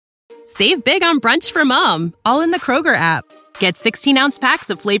Save big on brunch for mom, all in the Kroger app. Get 16-ounce packs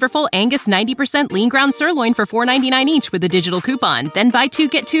of flavorful Angus 90% lean ground sirloin for $4.99 each with a digital coupon. Then buy 2,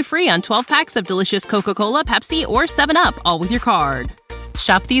 get 2 free on 12 packs of delicious Coca-Cola, Pepsi, or 7-Up, all with your card.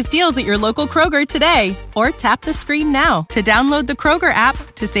 Shop these deals at your local Kroger today, or tap the screen now to download the Kroger app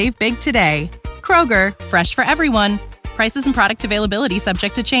to save big today. Kroger, fresh for everyone. Prices and product availability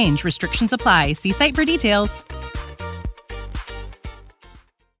subject to change. Restrictions apply. See site for details.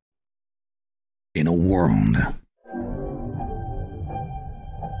 In a world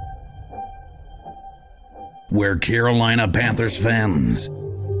where Carolina Panthers fans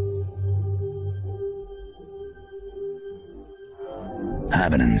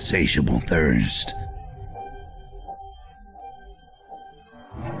have an insatiable thirst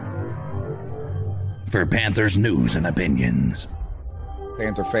for Panthers news and opinions.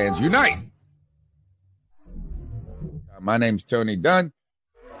 Panther fans unite! My name's Tony Dunn.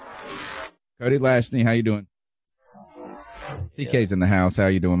 Cody Lashney, how you doing? TK's in the house. How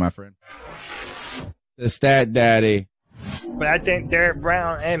you doing, my friend? The Stat Daddy. But I think Derek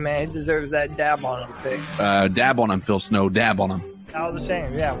Brown, hey man, he deserves that dab on him pick. Dab on him, Phil Snow. Dab on him. All the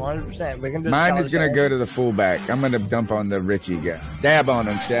same, yeah, 100%. We can do. Mine is going to go to the fullback. I'm going to dump on the Richie guy. Dab on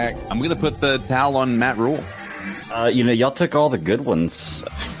him, Shaq. I'm going to put the towel on Matt Rule. Y'all took all the good ones.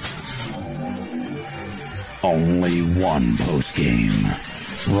 Only one postgame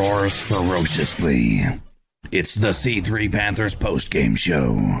roars ferociously. It's the C3 Panthers postgame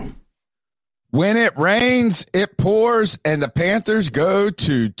show. When it rains, it pours, and the Panthers go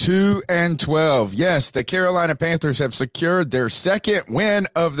to 2-12. Yes, the Carolina Panthers have secured their second win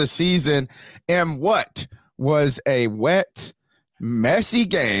of the season in what was a wet, messy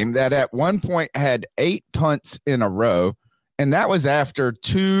game that at one point had 8 punts in a row, and that was after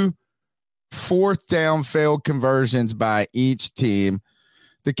 2 fourth-down failed conversions by each team.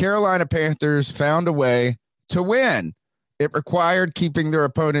 The Carolina Panthers found a way to win. It required keeping their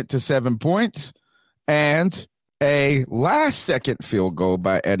opponent to 7 points and a last-second field goal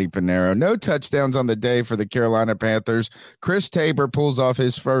by Eddie Pinheiro. No touchdowns on the day for the Carolina Panthers. Chris Tabor pulls off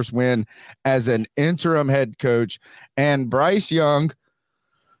his first win as an interim head coach. And Bryce Young,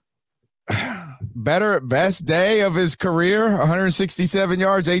 best day of his career, 167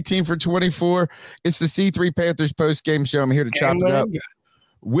 yards, 18 for 24. It's the C3 Panthers post-game show. I'm here to chop it up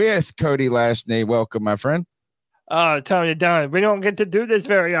with Cody Lashney. Welcome, my friend. Oh, Tony Dunn, we don't get to do this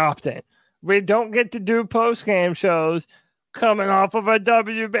very often. We don't get to do post-game shows coming off of a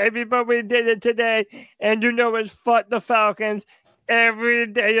W, baby, but we did it today. And you know it's fuck the Falcons every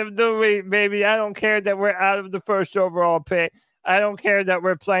day of the week, baby. I don't care that we're out of the first overall pick. I don't care that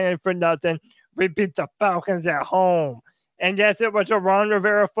we're playing for nothing. We beat the Falcons at home. And yes, it was a Ron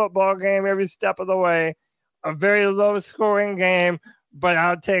Rivera football game every step of the way. A very low-scoring game, but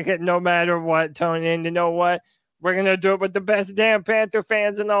I'll take it no matter what, Tony. And you know what? We're going to do it with the best damn Panther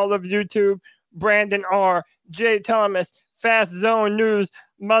fans in all of YouTube. Brandon R., Jay Thomas, Fast Zone News,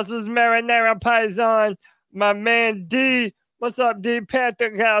 Muscles Marinara Paisan, my man D. What's up, D? Panther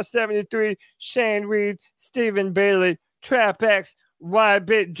Cow 73, Shane Reed, Stephen Bailey, Trap X,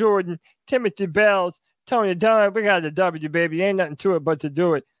 Y-Bit Jordan, Timothy Bells, Tony Dunn. We got the W, baby. Ain't nothing to it but to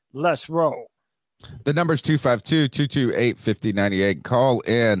do it. Let's roll. The number's 252-228-5098. Call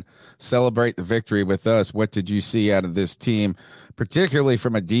in, celebrate the victory with us. What did you see out of this team, particularly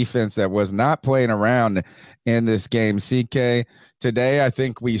from a defense that was not playing around in this game? CK, today I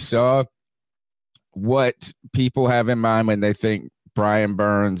think we saw what people have in mind when they think Brian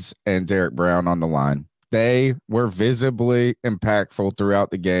Burns and Derek Brown on the line. They were visibly impactful throughout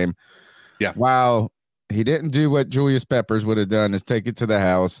the game. Yeah. While he didn't do what Julius Peppers would have done, is take it to the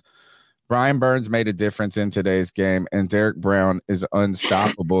house, Brian Burns made a difference in today's game, and Derek Brown is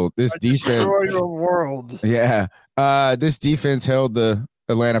unstoppable. This defense, destroy your world. Yeah, this defense held the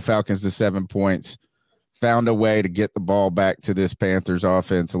Atlanta Falcons to 7 points, found a way to get the ball back to this Panthers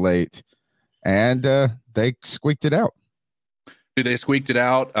offense late, and they squeaked it out. They squeaked it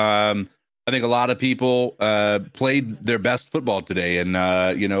out. I think a lot of people played their best football today, and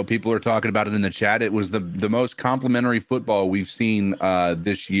people are talking about it in the chat. It was the most complimentary football we've seen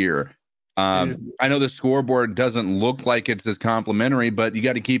this year. I know the scoreboard doesn't look like it's as complimentary, but you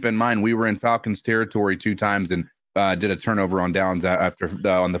got to keep in mind we were in Falcons territory 2 times and did a turnover on downs after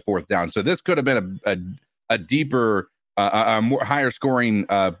on the 4th down. So this could have been a deeper, more higher scoring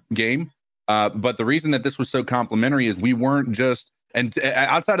game. But the reason that this was so complimentary is we weren't just, and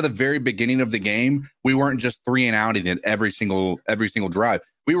outside of the very beginning of the game, we weren't just 3 and outing it every single drive.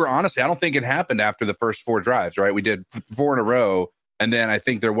 We were honestly, I don't think it happened after the first 4 drives, right? We did 4 in a row. And then I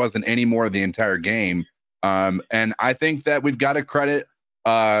think there wasn't any more of the entire game. And I think that we've got to credit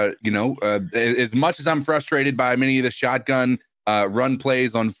As much as I'm frustrated by many of the shotgun run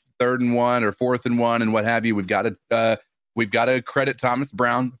plays on 3rd and 1 or 4th and 1 and what have you, we've got to credit Thomas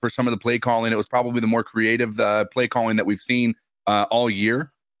Brown for some of the play calling. It was probably the more creative play calling that we've seen all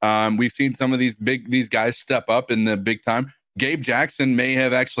year. We've seen some of these guys step up in the big time. Gabe Jackson may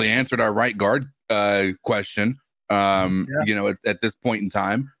have actually answered our right guard question. At this point in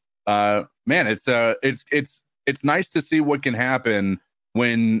time, man, it's nice to see what can happen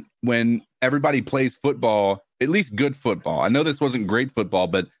when everybody plays football, at least good football. I know this wasn't great football,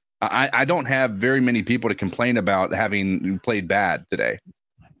 but I don't have very many people to complain about having played bad today.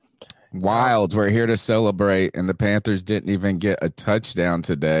 Wild. We're here to celebrate, and the Panthers didn't even get a touchdown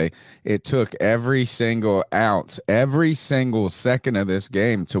today. It took every single ounce, every single second of this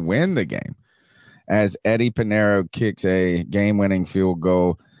game to win the game, as Eddie Pinheiro kicks a game-winning field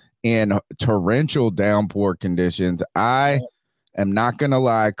goal in torrential downpour conditions. I am not going to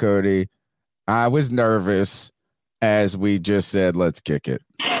lie, Cody. I was nervous as we just said, let's kick it.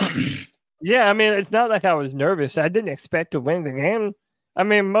 Yeah, I mean, it's not like I was nervous. I didn't expect to win the game. I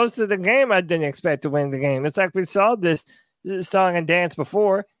mean, most of the game, I didn't expect to win the game. It's like we saw this song and dance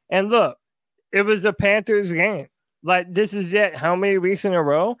before. And look, it was a Panthers game. Like, this is yet how many weeks in a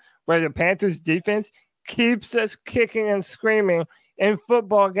row where the Panthers defense keeps us kicking and screaming in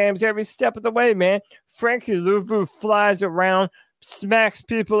football games every step of the way, man. Frankie Louvu flies around, smacks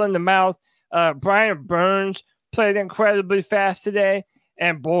people in the mouth. Brian Burns played incredibly fast today.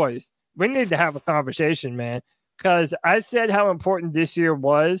 And boys, we need to have a conversation, man, because I said how important this year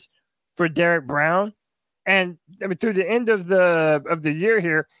was for Derek Brown. And I mean, through the end of the year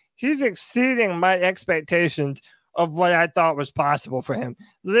here, he's exceeding my expectations of what I thought was possible for him.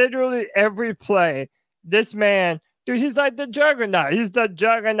 Literally every play, this man, dude, he's like the juggernaut. He's the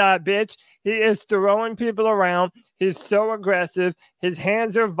juggernaut, bitch. He is throwing people around. He's so aggressive. His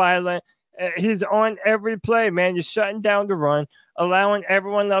hands are violent. He's on every play, man. You're shutting down the run, allowing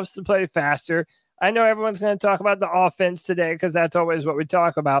everyone else to play faster. I know everyone's going to talk about the offense today because that's always what we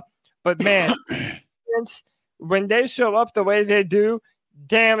talk about. But, man, when they show up the way they do,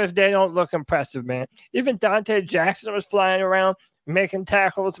 damn if they don't look impressive, man. Even Dante Jackson was flying around, making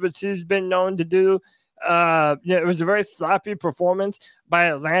tackles, which he's been known to do. It was a very sloppy performance by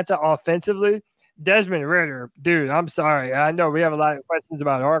Atlanta offensively. Desmond Ridder, dude, I'm sorry. I know we have a lot of questions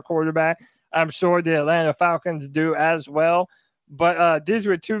about our quarterback. I'm sure the Atlanta Falcons do as well. But these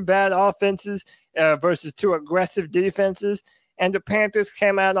were two bad offenses versus two aggressive defenses. And the Panthers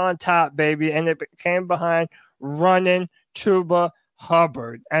came out on top, baby. And it came behind running Chuba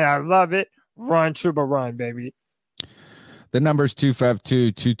Hubbard. And I love it. Run, Chuba, run, baby. The number's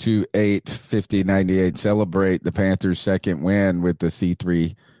 252-228-5098. Celebrate the Panthers' second win with the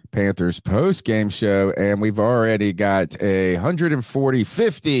C3 Panthers post-game show. And we've already got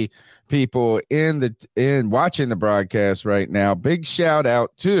 50 people in watching the broadcast right now. Big shout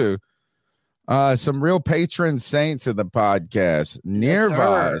out to some real patron saints of the podcast.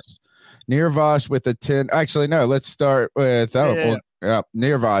 Nirvash with a 10. Actually, no, let's start with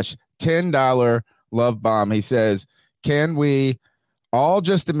Nirvash, $10 love bomb. He says, can we all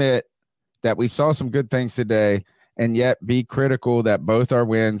just admit that we saw some good things today and yet be critical that both our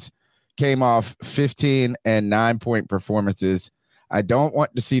wins came off 15 and 9-point performances? I don't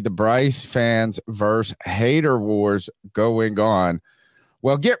want to see the Bryce fans versus hater wars going on.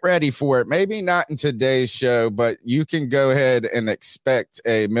 Well, get ready for it. Maybe not in today's show, but you can go ahead and expect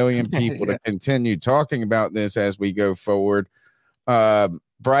a million people to continue talking about this as we go forward.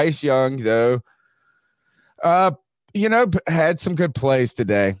 Bryce Young, though, had some good plays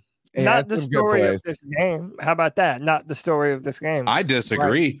today. Not the story of this game. How about that? Not the story of this game. I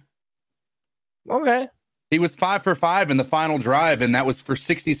disagree. Right. Okay. He was 5 for 5 in the final drive, and that was for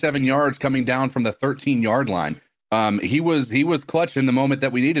 67 yards coming down from the 13-yard line. He was clutch in the moment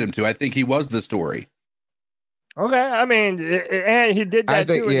that we needed him to. I think he was the story. Okay. I mean, and he did that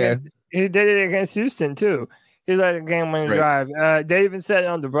too. Yeah. He did it against Houston too. He led a game-winning drive. They even said it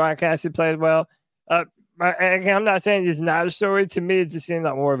on the broadcast he played well. Again, I'm not saying it's not a story. To me, it just seemed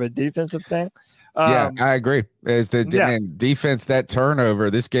like more of a defensive thing. I agree. As the defense, that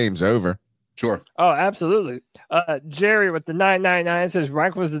turnover, this game's over. Sure. Oh, absolutely. Jerry with the 999 says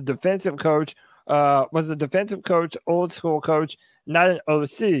Reich was a defensive coach. Old school coach, not an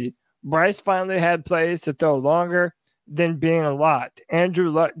OC. Bryce finally had plays to throw longer than being locked. Andrew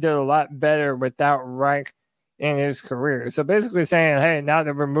Luck did a lot better without Reich in his career. So basically saying, hey, now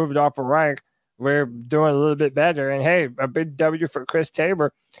that we're moved off of Reich, we're doing a little bit better. And hey, a big W for Chris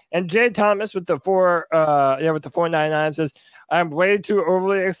Tabor. And Jay Thomas with the 499 says, I'm way too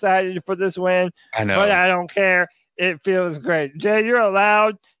overly excited for this win. I know. But I don't care. It feels great. Jay, you're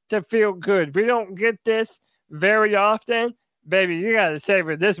allowed to feel good. We don't get this very often. Baby, you got to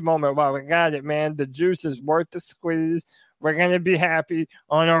savor this moment while we got it, man. The juice is worth the squeeze. We're going to be happy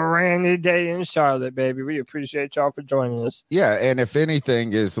on a rainy day in Charlotte, baby. We appreciate y'all for joining us. Yeah, and if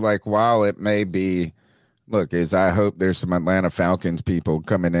anything is like, while it may be, look, as I hope there's some Atlanta Falcons people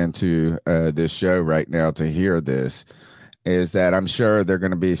coming into this show right now to hear this, is that I'm sure they're going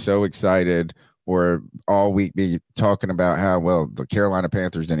to be so excited or all week be talking about how, well, the Carolina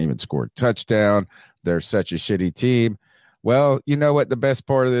Panthers didn't even score a touchdown. They're such a shitty team. Well, you know what the best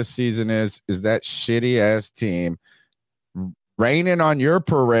part of this season is that shitty-ass team raining on your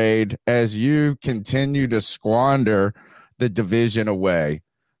parade as you continue to squander the division away,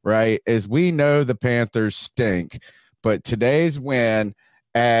 right? As we know the Panthers stink, but today's win,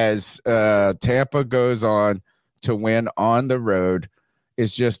 as Tampa goes on to win on the road,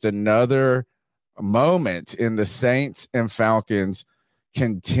 is just another moment in the Saints and Falcons'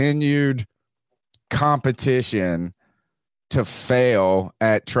 continued competition to fail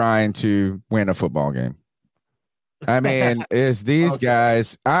at trying to win a football game. I mean, is these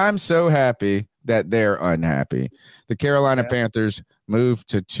guys, I'm so happy that they're unhappy. The Carolina Panthers moved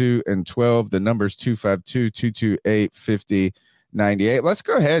to 2-12. The number's 252-228-5098. Let's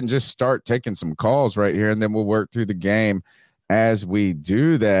go ahead and just start taking some calls right here, and then we'll work through the game as we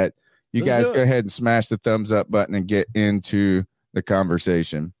do that. You guys go ahead and smash the thumbs up button and get into the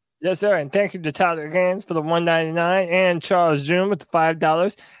conversation. Yes, sir. And thank you to Tyler Gaines for the $1.99 and Charles June with the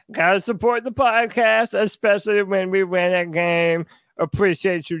 $5. Got to support the podcast, especially when we win a game.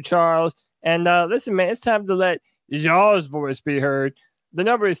 Appreciate you, Charles. And listen, man, it's time to let y'all's voice be heard. The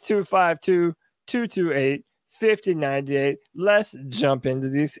number is 252-228-5098. Let's jump into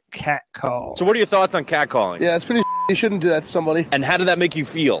these cat calls. So what are your thoughts on catcalling? Yeah, it's pretty. You shouldn't do that to somebody. And how did that make you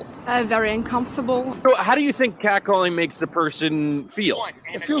feel? Very uncomfortable. So how do you think catcalling makes the person feel?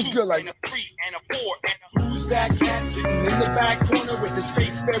 It feels good, like. Who's that cat sitting in the back corner with his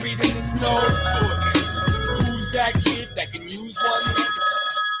face buried in the snow? Who's that kid that can use one?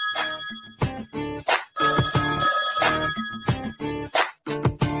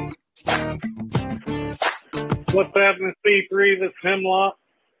 What's happening, C3? This Hemlock.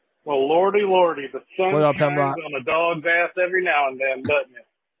 Well, lordy, the sun What up, shines Hemlock? on a dog's ass every now and then, doesn't it?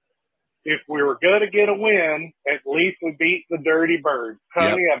 If we were going to get a win, at least we beat the Dirty Birds.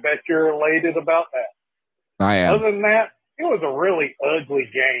 Honey, I bet you're elated about that. I am. Other than that, it was a really ugly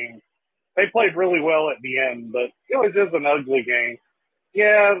game. They played really well at the end, but it was just an ugly game.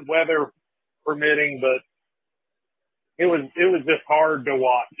 Yeah, weather permitting, but it was just hard to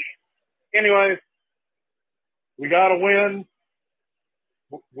watch. Anyways, we got to win.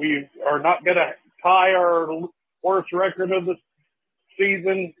 We are not going to tie our worst record of the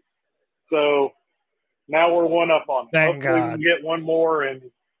season. So now we're one up on it. Thank Hopefully God. we can get one more, and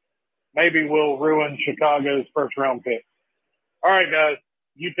maybe we'll ruin Chicago's first-round pick. All right, guys.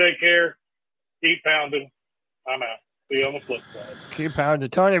 You take care. Keep pounding. I'm out. See you on the flip side. Keep pounding.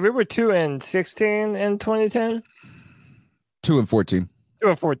 Tony, we were 2-16 in 2010? 2-14.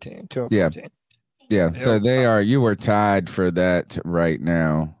 2-14. 2-14. Yeah. Yeah, so they are. You were tied for that right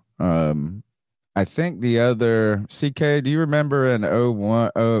now. I think the other CK. Do you remember in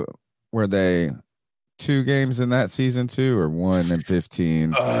 01? Were they 2 games in that season too, or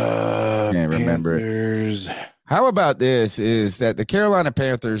 1-15? Can't remember it. How about this? Is that the Carolina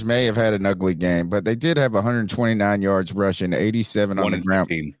Panthers may have had an ugly game, but they did have 129 yards rushing, 87 on the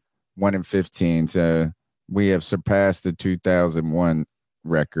ground, 1-15. So we have surpassed the 2001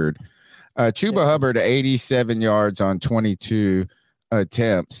 record. Chuba Hubbard, 87 yards on 22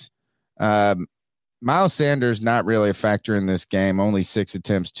 attempts. Miles Sanders, not really a factor in this game, only 6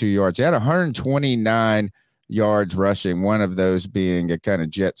 attempts, 2 yards. He had 129 yards rushing, one of those being a kind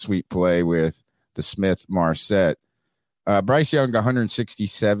of jet sweep play with the Smith-Marset. Bryce Young,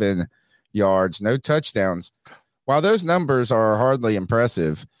 167 yards, no touchdowns. While those numbers are hardly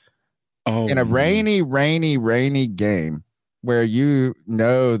impressive, in a rainy game, where you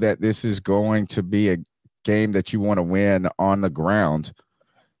know that this is going to be a game that you want to win on the ground,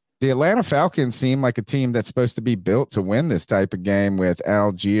 the Atlanta Falcons seem like a team that's supposed to be built to win this type of game with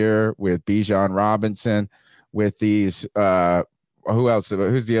Algier, with Bijan Robinson, with these who else?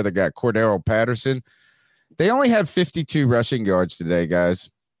 Who's the other guy? Cordero Patterson. They only have 52 rushing yards today,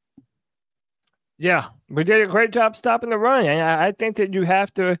 guys. Yeah, we did a great job stopping the run, and I think that you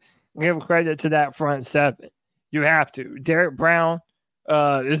have to give credit to that front seven. You have to. Derek Brown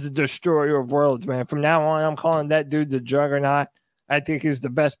is a destroyer of worlds, man. From now on, I'm calling that dude the juggernaut. I think he's the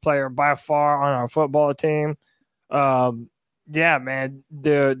best player by far on our football team. Yeah, man.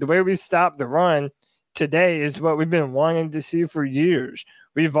 The way we stop the run today is what we've been wanting to see for years.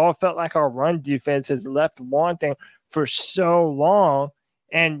 We've all felt like our run defense has left wanting for so long,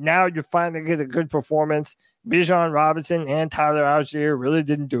 and now you finally get a good performance. Bijan Robinson and Tyler Algier really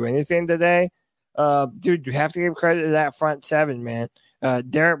didn't do anything today. Dude, you have to give credit to that front seven, man.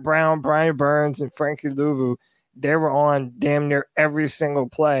 Derek Brown, Brian Burns, and Frankie Louvu, they were on damn near every single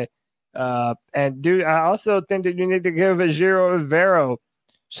play. And, dude, I also think that you need to give Ejiro Evero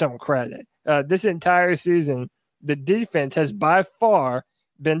some credit. This entire season, the defense has by far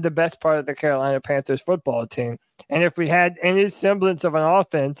been the best part of the Carolina Panthers football team. And if we had any semblance of an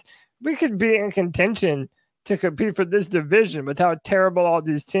offense, we could be in contention to compete for this division with how terrible all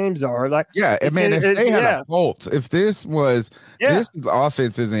these teams are. Like, yeah, I mean, if they had a Bolt, if this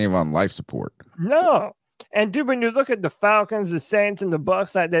offense isn't even on life support. No. And dude, when you look at the Falcons, the Saints, and the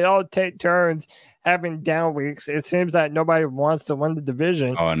Bucs, like they all take turns having down weeks. It seems like nobody wants to win the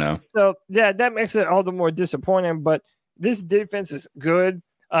division. Oh, I know. So yeah, that makes it all the more disappointing. But this defense is good.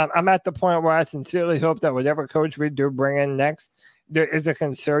 I'm at the point where I sincerely hope that whatever coach we do bring in next, there is a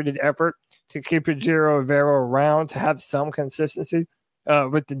concerted effort to keep Ejiro Evero around to have some consistency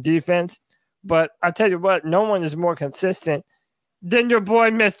with the defense. But I tell you what, no one is more consistent than your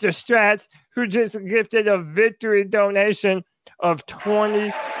boy, Mr. Strats, who just gifted a victory donation of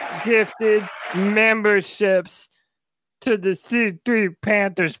 20 gifted memberships to the C3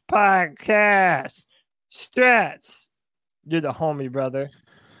 Panthers podcast. Strats, you're the homie, brother.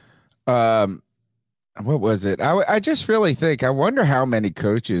 What was it? I just really think, I wonder how many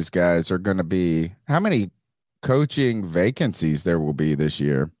coaches, guys, are going to be, how many coaching vacancies there will be this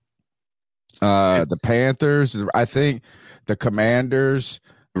year. The Panthers, I think the Commanders.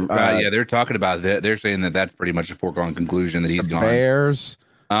 Yeah, they're talking about that. They're saying that that's pretty much a foregone conclusion that he's gone. Bears.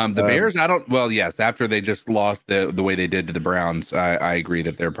 The Bears, yes, after they just lost the way they did to the Browns, I agree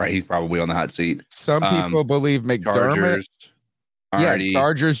that he's probably on the hot seat. Some people believe McDermott.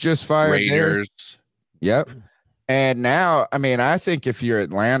 Chargers just fired Raiders. Yep. And now, I mean, I think if you're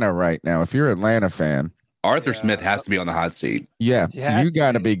Atlanta right now, if you're an Atlanta fan, Arthur Smith has to be on the hot seat. Yeah, you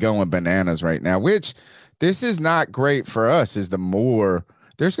got to be going bananas right now, which this is not great for us. There's going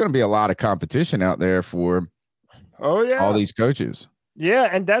to be a lot of competition out there for all these coaches. Yeah,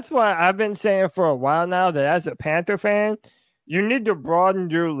 and that's why I've been saying for a while now that as a Panther fan, you need to broaden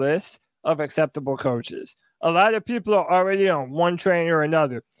your list of acceptable coaches. A lot of people are already on one train or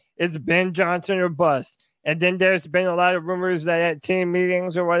another. It's Ben Johnson or bust. And then there's been a lot of rumors that at team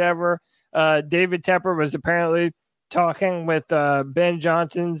meetings or whatever, David Tepper was apparently talking with Ben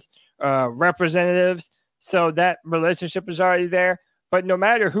Johnson's representatives. So that relationship is already there. But no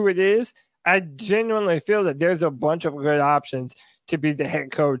matter who it is, I genuinely feel that there's a bunch of good options to be the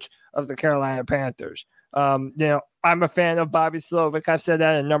head coach of the Carolina Panthers. I'm a fan of Bobby Slovic. I've said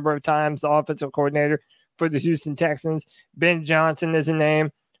that a number of times, the offensive coordinator for the Houston Texans. Ben Johnson is a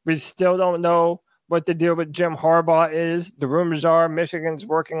name. We still don't know what the deal with Jim Harbaugh is. The rumors are Michigan's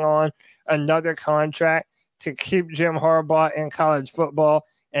working on another contract to keep Jim Harbaugh in college football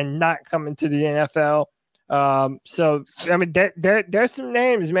and not coming to the NFL. So, I mean, there's some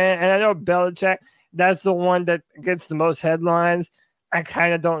names, man. And I know Belichick, that's the one that gets the most headlines. I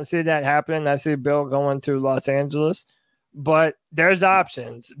kind of don't see that happening. I see Bill going to Los Angeles. But there's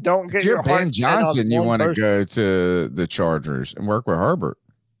options. Don't get your heart Ben Johnson, you want to go to the Chargers and work with Herbert.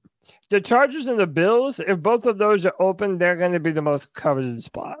 The Chargers and the Bills, if both of those are open, they're going to be the most coveted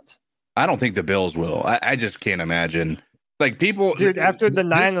spots. I don't think the Bills will. I just can't imagine. Like people, dude, after the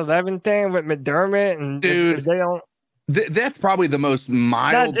 9/11 thing with McDermott, and dude, if they don't. That's probably the most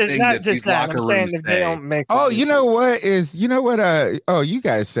mild thing that these locker rooms if they don't make. You know what? You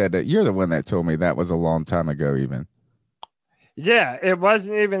guys said that. You're the one that told me that was a long time ago, even. Yeah, it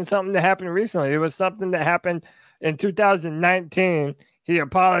wasn't even something that happened recently. It was something that happened in 2019. He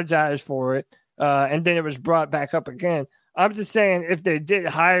apologized for it, and then it was brought back up again. I'm just saying, if they did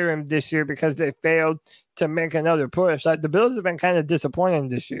hire him this year because they failed to make another push, like the Bills have been kind of disappointing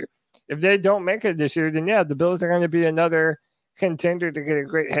this year. If they don't make it this year, then yeah, the Bills are going to be another contender to get a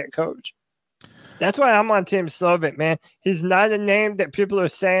great head coach. That's why I'm on Team Slovic, man. He's not a name that people are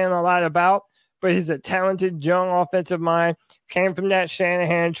saying a lot about, but he's a talented young offensive mind. Came from that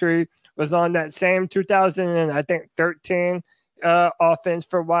Shanahan tree, was on that same 2013 offense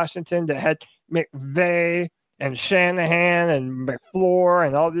for Washington that had McVay and Shanahan and McFleur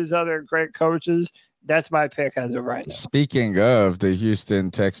and all these other great coaches. That's my pick as of right now. Speaking of, the Houston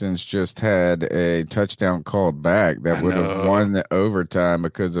Texans just had a touchdown called back that would have won the overtime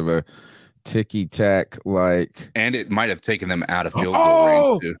because of a ticky-tack and it might have taken them out of field goal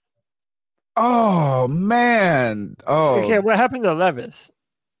range too. Oh man! Okay, what happened to Levis?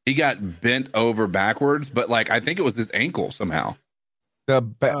 he got bent over backwards, but like I think it was his ankle somehow.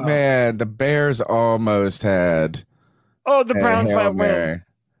 Man, the Bears almost had. Oh, the Browns might Hail win. Mary.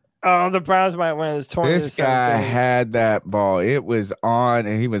 Oh, the Browns might win. It's 20 This guy had that ball. It was on,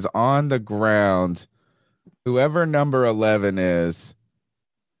 and he was on the ground. Whoever number 11 is.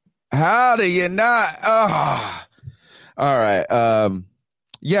 How do you not? Oh. All right.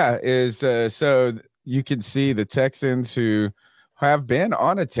 So you can see the Texans who have been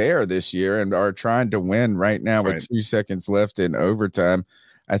on a tear this year and are trying to win right now with 2 seconds left in overtime.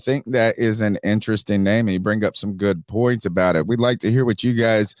 I think that is an interesting name, and you bring up some good points about it. We'd like to hear what you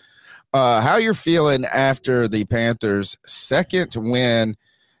guys, how you're feeling after the Panthers' second win.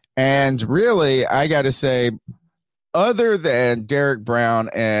 And really, I got to say, other than Derek Brown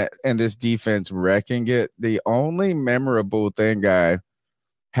and this defense wrecking it, the only memorable thing I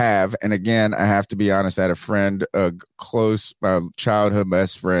have, and again, I have to be honest, I had a friend, a close childhood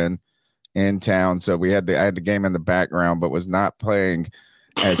best friend in town. So I had the game in the background, but was not paying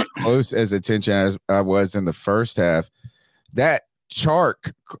as close as attention as I was in the first half. That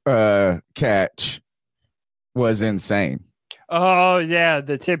Chark catch was insane. Oh, yeah,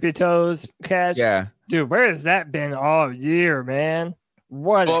 the tippy toes catch. Yeah. Dude, where has that been all year, man?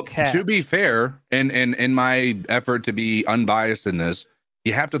 What a catch. To be fair, and in my effort to be unbiased in this,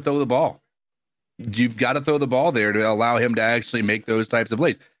 you have to throw the ball. You've got to throw the ball there to allow him to actually make those types of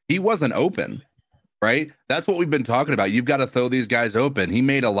plays. He wasn't open, right? That's what we've been talking about. You've got to throw these guys open. He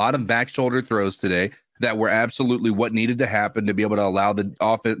made a lot of back shoulder throws today that were absolutely what needed to happen to be able to allow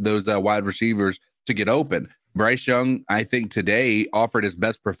those wide receivers to get open. Bryce Young, I think today offered his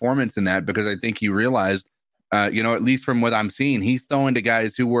best performance in that because I think he realized, at least from what I'm seeing, he's throwing to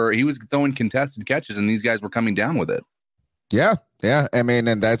guys he was throwing contested catches and these guys were coming down with it. Yeah. I mean,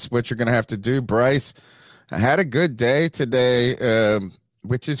 and that's what you're going to have to do. Bryce had a good day today,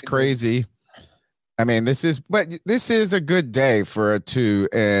 which is crazy. I mean, this is a good day for a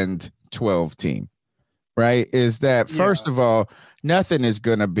 2-12 team, right? Is that first of all, nothing is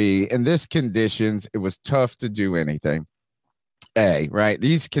going to be in this conditions. It was tough to do anything. Right?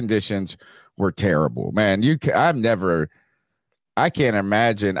 These conditions were terrible, man. I can't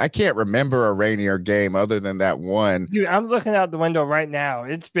imagine. I can't remember a rainier game other than that one. Dude, I'm looking out the window right now.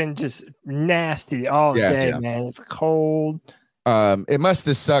 It's been just nasty all day, man. It's cold. It must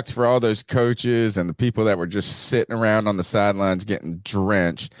have sucked for all those coaches and the people that were just sitting around on the sidelines getting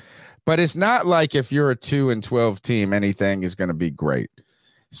drenched. But it's not like if you're a 2-12 team, anything is going to be great.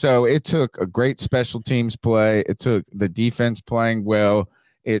 So it took a great special teams play. It took the defense playing well.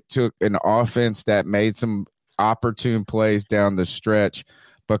 It took an offense that made some opportune plays down the stretch,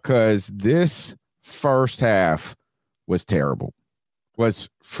 because this first half was terrible, was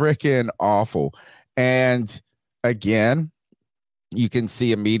freaking awful. And again, you can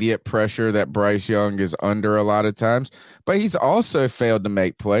see immediate pressure that Bryce Young is under a lot of times, but he's also failed to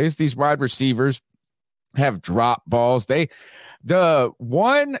make plays. These wide receivers have dropped balls. The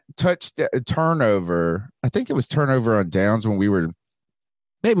one turnover, I think it was turnover on downs when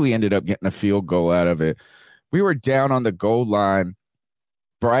we ended up getting a field goal out of it. We were down on the goal line.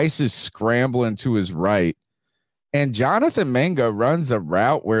 Bryce is scrambling to his right, and Jonathan Mingo runs a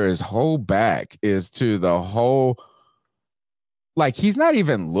route where his whole back is to the whole. Like, he's not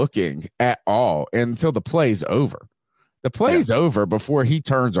even looking at all until the play's over. The play's over before he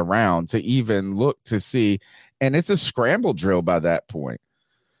turns around to even look to see. And it's a scramble drill by that point.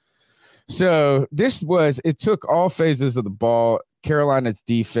 So it took all phases of the ball. Carolina's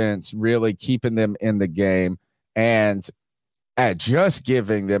defense really keeping them in the game and at just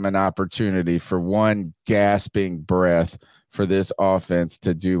giving them an opportunity for one gasping breath for this offense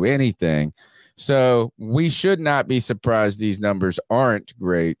to do anything. So we should not be surprised these numbers aren't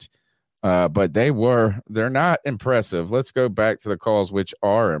great, but they're not impressive. Let's go back to the calls, which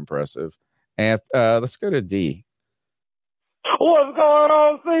are impressive. And let's go to D. What's going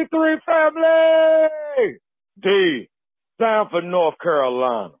on, C3 family? D, down for North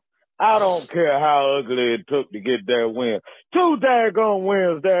Carolina. I don't care how ugly it took to get that win. 2 daggone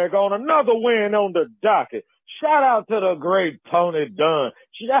wins, daggone. Another win on the docket. Shout out to the great Tony Dunn.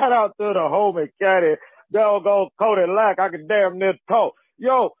 Shout out to the homie caddy, doggone Cody Lack. I can damn near talk.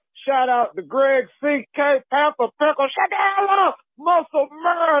 Yo, shout out to Greg C.K. Panther Pickle. Shut the hell up. Muscle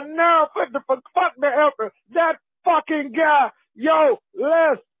man now. Fuck the effort. That fucking guy. Yo,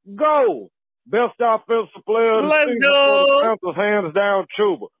 let's go. Best offensive player of the season for the Panthers, hands down,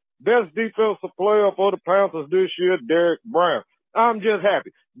 Chuba. Best defensive player for the Panthers this year, Derek Brown. I'm just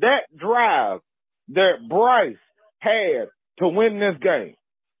happy. That drive that Bryce had to win this game,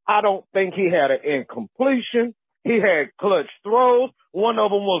 I don't think he had an incompletion. He had clutch throws. One of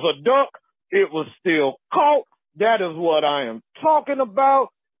them was a duck. It was still caught. That is what I am talking about.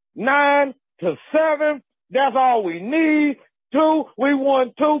 9-7. That's all we need. 2, we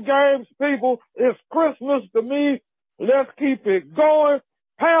won 2 games, people. It's Christmas to me. Let's keep it going.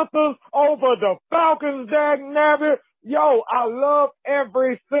 Panthers over the Falcons, dagnabbit. Yo, I love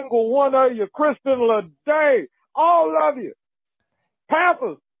every single one of you. Kristen Lede, all of you.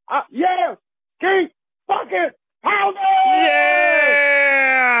 Panthers, yes, keep fucking pounding! Yeah!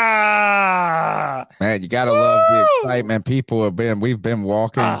 Man, you gotta love the excitement. We've been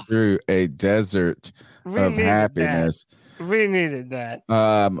walking through a desert of happiness. We needed that.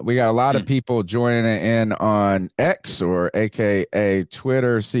 We got a lot of people joining in on X, or AKA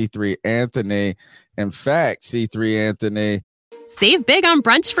Twitter. C3 Anthony. In fact, C3 Anthony. Save big on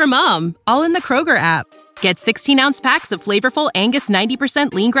brunch for mom, all in the Kroger app. Get 16-ounce packs of flavorful Angus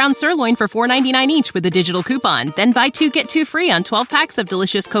 90% lean ground sirloin for $4.99 each with a digital coupon. Then buy 2, get 2 free on 12 packs of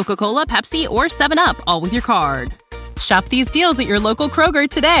delicious Coca-Cola, Pepsi, or 7-Up, all with your card. Shop these deals at your local Kroger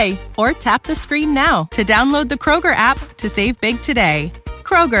today, or tap the screen now to download the Kroger app to save big today.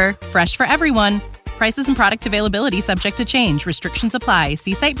 Kroger, fresh for everyone. Prices and product availability subject to change. Restrictions apply.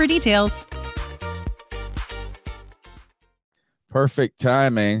 See site for details. Perfect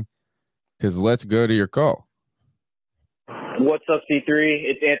timing, because let's go to your call. What's up, C3?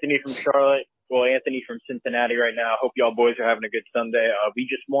 It's Anthony from Charlotte. Well, Anthony from Cincinnati right now. Hope y'all boys are having a good Sunday. We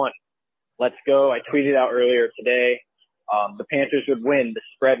just won. Let's go. I tweeted out earlier today. The Panthers would win. The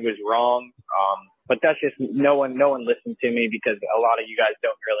spread was wrong. But that's just no one listened to me because a lot of you guys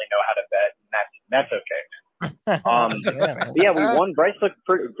don't really know how to bet. And that's okay, man. Yeah, we won. Bryce looked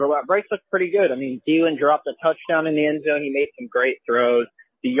pretty good. I mean, Thielen dropped a touchdown in the end zone. He made some great throws.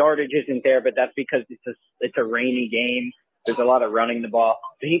 The yardage isn't there, but that's because it's a rainy game. There's a lot of running the ball.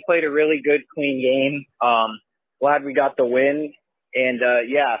 So he played a really good, clean game. Glad we got the win. And,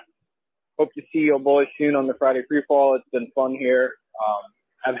 yeah, hope to see you boys soon on the Friday Free Fall. It's been fun here.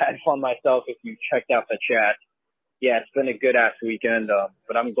 I've had fun myself if you checked out the chat. Yeah, it's been a good-ass weekend,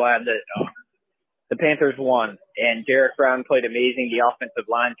 but I'm glad that the Panthers won. And Derek Brown played amazing. The offensive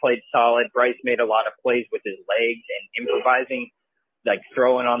line played solid. Bryce made a lot of plays with his legs and improvising, like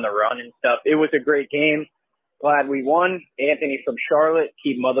throwing on the run and stuff. It was a great game. Glad we won. Anthony from Charlotte,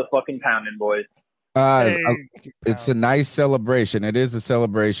 keep motherfucking pounding, boys. It's a nice celebration. It is a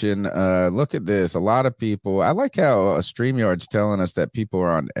celebration. Look at this. A lot of people. I like how StreamYard's telling us that people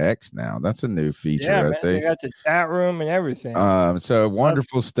are on X now. That's a new feature, I think. They got the chat room and everything. So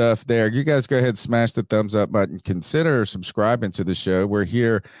wonderful stuff there. You guys go ahead, smash the thumbs up button. Consider subscribing to the show. We're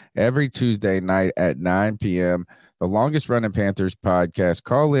here every Tuesday night at 9 p.m. The longest running Panthers podcast.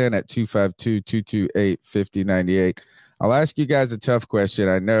 Call in at 252-228-5098. I'll ask you guys a tough question.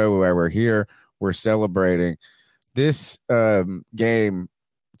 I know why we're here. We're celebrating. This game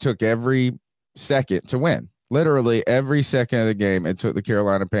took every second to win. Literally every second of the game, it took the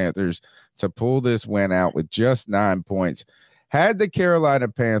Carolina Panthers to pull this win out with just 9 points. Had the Carolina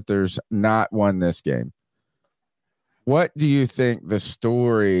Panthers not won this game, what do you think the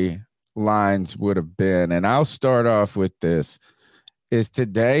story lines would have been? And I'll start off with this.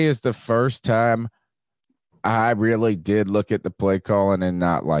 Today is the first time I really did look at the play calling and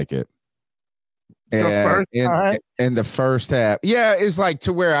not like it. In the first half. Yeah, it's like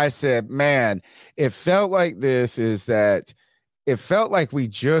to where I said, man, it felt like it felt like we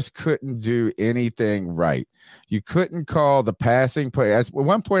just couldn't do anything right. You couldn't call the passing play. At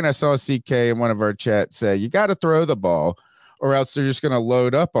one point I saw CK in one of our chats say, you got to throw the ball or else they're just going to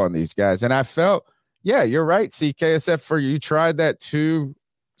load up on these guys. And I felt, yeah, you're right, CK, except for you tried that 2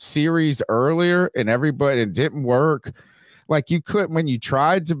 series earlier and it didn't work. Like you couldn't, when you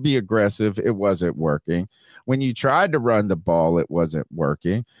tried to be aggressive, it wasn't working. When you tried to run the ball, it wasn't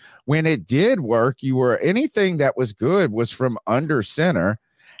working. When it did work, anything that was good was from under center.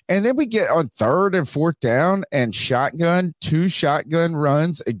 And then we get on 3rd and 4th down and 2 shotgun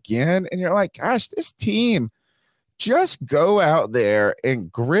runs again. And you're like, gosh, this team, just go out there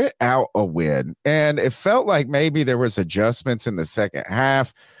and grit out a win. And it felt like maybe there was adjustments in the second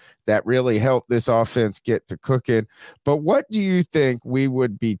half that really helped this offense get to cooking. But what do you think we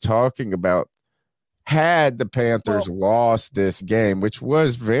would be talking about had the Panthers lost this game, which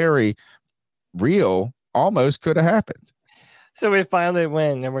was very real, almost could have happened? So we finally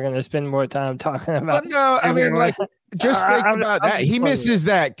win, and we're going to spend more time talking about just think about that. He misses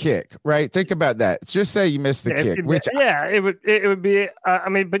that kick, right? Think about that. Just say you missed the kick. It would be.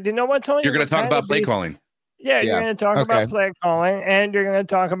 But you know what, Tony? You're going to talk about play calling. Yeah, you're going to talk about play calling, and you're going to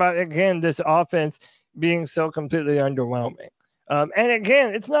talk about, again, this offense being so completely underwhelming. And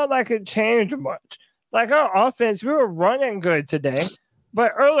again, it's not like it changed much. Like our offense, we were running good today,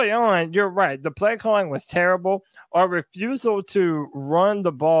 but early on, you're right. The play calling was terrible. Our refusal to run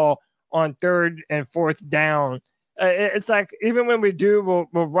the ball on 3rd and 4th down. It's like even when we do,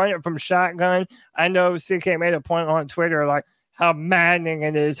 we'll run it from shotgun. I know CK made a point on Twitter like how maddening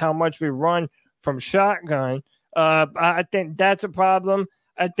it is how much we run from shotgun. I think that's a problem.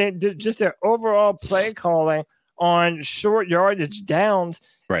 I think just their overall play calling on short yardage downs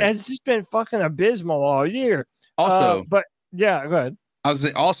has just been fucking abysmal all year. Also, but yeah, go ahead. I was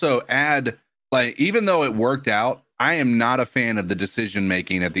also add, like, even though it worked out, I am not a fan of the decision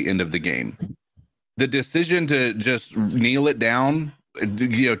making at the end of the game. The decision to just kneel it down,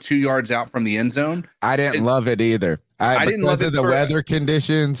 2 yards out from the end zone. I didn't love it either. I didn't love it because of the weather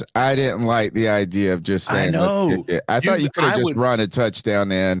conditions. I didn't like the idea of just saying, I thought you could have just run a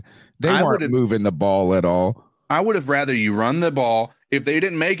touchdown in. They weren't moving the ball at all. I would have rather you run the ball. If they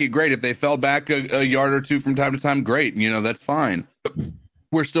didn't make it, great. If they fell back a yard or two from time to time, great. That's fine.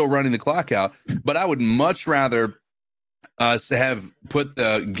 We're still running the clock out. But I would much rather us have put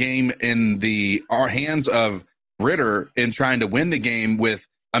the game in our hands of Ritter in trying to win the game with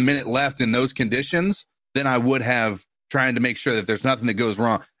a minute left in those conditions than I would have trying to make sure that there's nothing that goes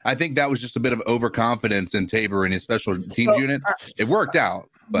wrong. I think that was just a bit of overconfidence in Tabor and his special teams unit. It worked out,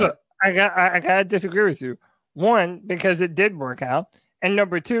 but look, I gotta disagree with you. One, because it did work out. And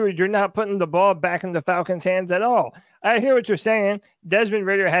number two, you're not putting the ball back in the Falcons' hands at all. I hear what you're saying. Desmond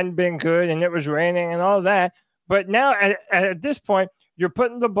Ridder hadn't been good and it was raining and all that. But now at this point, you're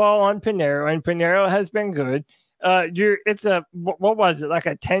putting the ball on Pinheiro, and Pinheiro has been good. It's what was it, like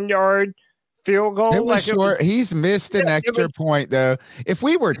a 10-yard field goal? It was short. He's missed an extra point, though. If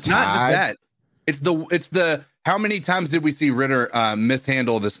we were tied, not just that. It's the how many times did we see Ridder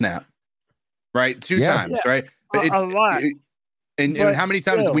mishandle the snap? Right, 2 times, right? A lot. And how many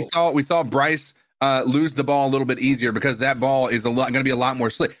times we saw Bryce lose the ball a little bit easier because that ball is going to be a lot more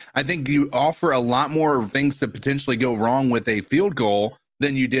slick. I think you offer a lot more things to potentially go wrong with a field goal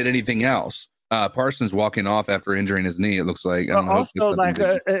than you did anything else. Parsons walking off after injuring his knee, it looks like.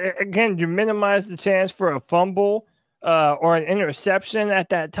 Again, you minimize the chance for a fumble or an interception at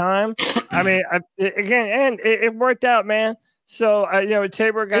that time. I mean, it worked out, man. So,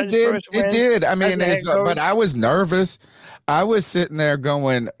 Tabor got his first win. It did. I mean, but I was nervous. I was sitting there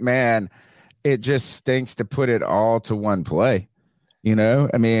going, man, it just stinks to put it all to one play. I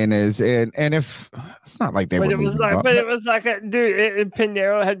mean, and if it's not like they were. It was like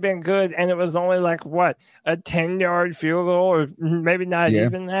Pinheiro had been good, and it was only like what, a 10-yard field goal, or maybe not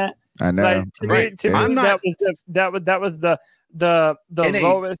even that. I know. Like, to me, that was the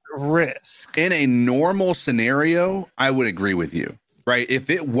lowest risk. In a normal scenario, I would agree with you, right? If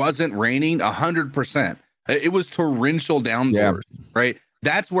it wasn't raining 100%, it was torrential downpours, right?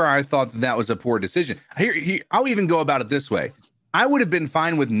 That's where I thought that was a poor decision. Here, I'll even go about it this way. I would have been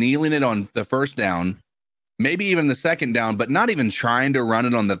fine with kneeling it on the first down, maybe even the second down, but not even trying to run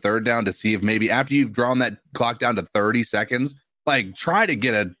it on the third down to see if maybe after you've drawn that clock down to 30 seconds, like try to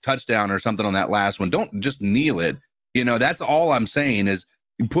get a touchdown or something on that last one. Don't just kneel it. That's all I'm saying is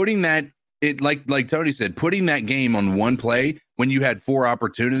putting that, like Tony said, putting that game on one play when you had 4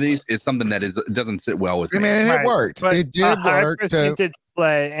 opportunities is something that doesn't sit well with me. I mean, it worked. It did work. Percentage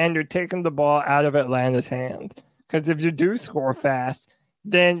play, and you're taking the ball out of Atlanta's hands. Because if you do score fast,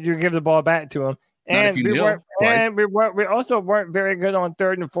 then you give the ball back to them. And we also weren't very good on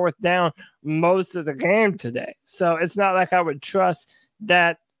 3rd and 4th down most of the game today. So it's not like I would trust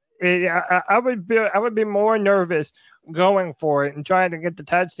that. I would be more nervous going for it and trying to get the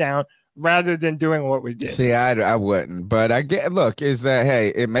touchdown rather than doing what we did. See, I wouldn't. But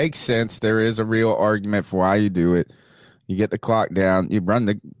it makes sense. There is a real argument for why you do it. You get the clock down, you run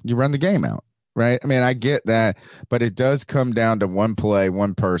the game out. Right. I mean, I get that, but it does come down to one play,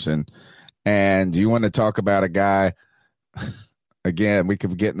 one person. And you want to talk about a guy again, we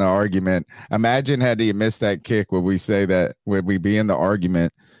could get in the argument. Imagine had he missed that kick, would we be in the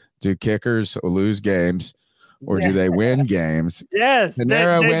argument? Do kickers lose games or do they win games? Yes.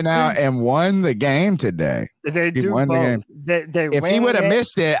 Pinheiro went out and won the game today. They won both. The game. If he would have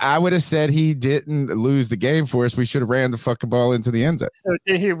missed it, I would have said he didn't lose the game for us. We should have ran the fucking ball into the end zone. So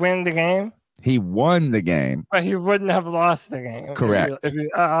did he win the game? He won the game. But he wouldn't have lost the game. Correct.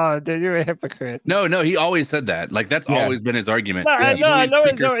 You're a hypocrite. No, he always said that. Like, that's always been his argument. No, I know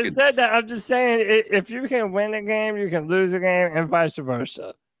it said that. I'm just saying, if you can win a game, you can lose a game, and vice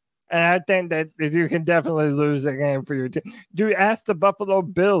versa. And I think that you can definitely lose a game for your team. Do ask the Buffalo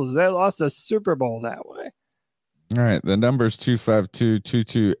Bills. They lost a Super Bowl that way. All right. The number's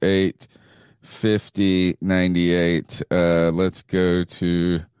 252-228-5098. Let's go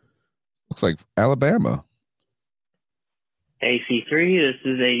to Looks like Alabama. AC3, this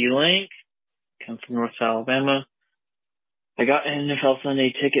is AU Link. Comes from North Alabama. I got an NFL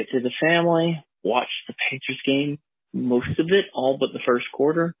Sunday ticket to the family. Watched the Panthers game, most of it, all but the first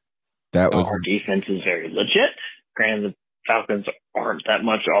quarter. Our defense is very legit. Granted, the Falcons aren't that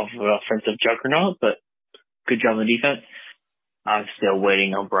much of an offensive juggernaut, but good job on the defense. I'm still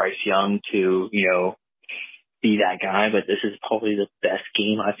waiting on Bryce Young to, be that guy, but this is probably the best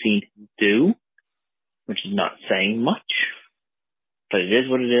game I've seen him do, which is not saying much, but it is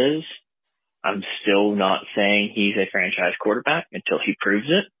what it is. I'm still not saying he's a franchise quarterback until he proves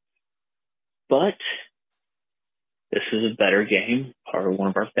it, but this is a better game, probably one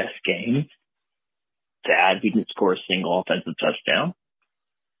of our best games. Sad we didn't score a single offensive touchdown,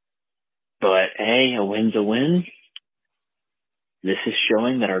 but hey, a win's a win. This is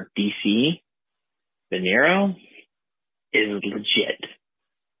showing that our DC, De Niro, is legit.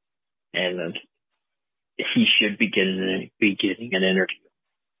 And he should be getting an interview.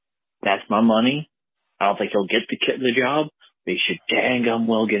 That's my money. I don't think he'll get the job, but he should dang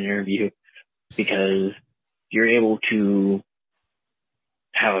well get an interview, because you're able to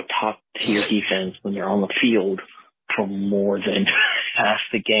have a top-tier defense when they're on the field for more than half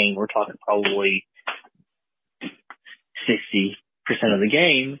the game. We're talking probably 60% of the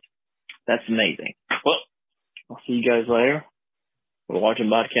game. That's amazing. Well, I'll see you guys later. We'll watch a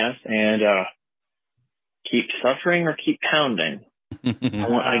podcast and keep suffering or keep pounding.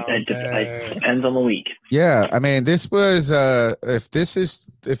 It depends on the week. Yeah, I mean, this was if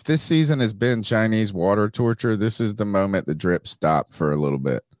this season has been Chinese water torture, this is the moment the drip stopped for a little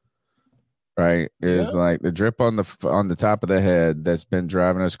bit. Right? Is like the drip on the top of the head that's been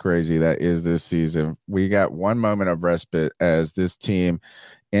driving us crazy. That is this season. We got one moment of respite as this team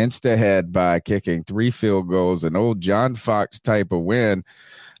inched ahead by kicking 3 field goals, an old John Fox type of win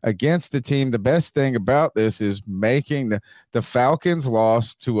against the team. The best thing about this is making the Falcons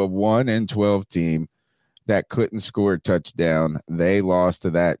lost to a 1-12 team that couldn't score a touchdown. They lost to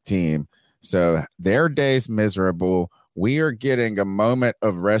that team. So their day's miserable. We are getting a moment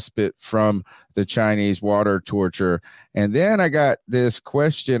of respite from the Chinese water torture. And then I got this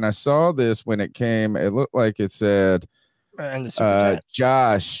question. I saw this when it came. It looked like it said,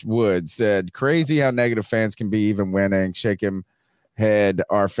 Josh Wood said, crazy how negative fans can be even winning. Shake him head.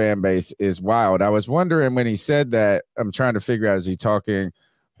 Our fan base is wild. I was wondering when he said that, I'm trying to figure out, is he talking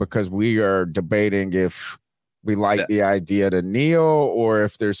because we are debating if we like the idea to kneel or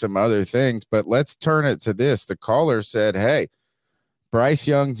if there's some other things, but let's turn it to this. The caller said, hey, Bryce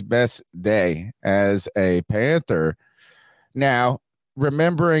Young's best day as a Panther. Now,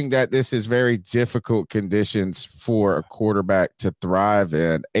 remembering that this is very difficult conditions for a quarterback to thrive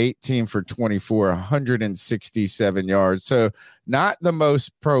in, 18 for 24, 167 yards. So not the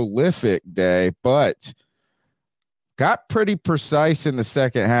most prolific day, but got pretty precise in the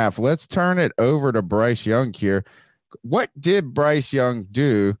second half. Let's turn it over to Bryce Young here. What did Bryce Young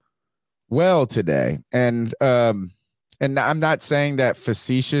do well today? And I'm not saying that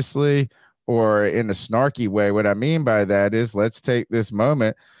facetiously or in a snarky way. What I mean by that is let's take this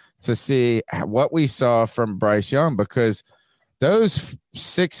moment to see what we saw from Bryce Young, because those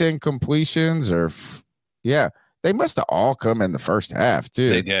 6 incompletions they must have all come in the first half too.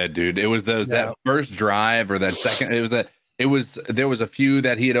 They did, dude. It was that first drive or that second. There was a few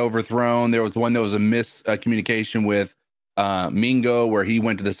that he had overthrown. There was one that was a miscommunication with Mingo where he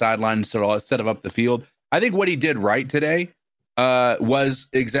went to the sideline instead of up the field. I think what he did right today was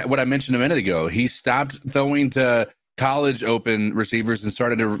what I mentioned a minute ago. He stopped throwing to college open receivers and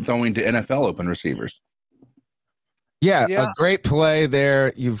started throwing to NFL open receivers. Yeah, a great play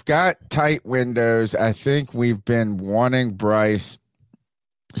there. You've got tight windows. I think we've been wanting Bryce.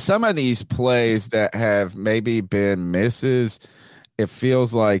 Some of these plays that have maybe been misses, it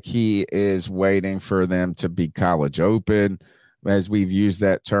feels like he is waiting for them to be college open, as we've used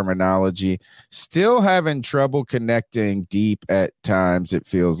that terminology. Still having trouble connecting deep at times, it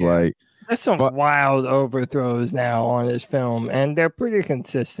feels like. There's some wild overthrows now on his film, and they're pretty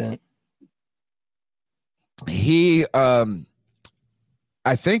consistent. I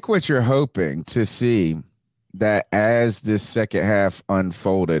think what you're hoping to see that as this second half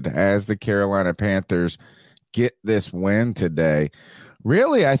unfolded, as the Carolina Panthers get this win today,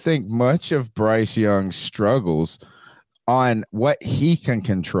 really, I think much of Bryce Young's struggles on what he can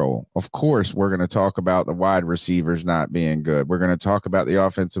control. Of course, we're going to talk about the wide receivers not being good. We're going to talk about the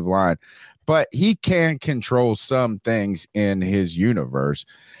offensive line, but he can control some things in his universe.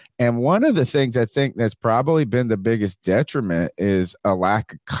 And one of the things I think that's probably been the biggest detriment is a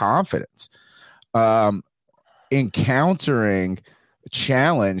lack of confidence. Encountering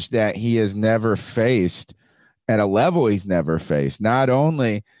challenge that he has never faced at a level he's never faced. Not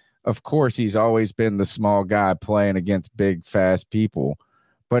only, of course, he's always been the small guy playing against big, fast people,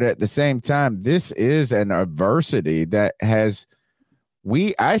 but at the same time, this is an adversity that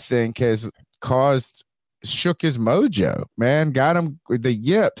I think has shook his mojo, man, got him the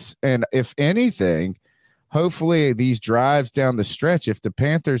yips. And if anything, hopefully these drives down the stretch,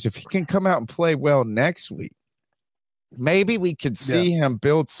 if he can come out and play well next week, maybe we could see him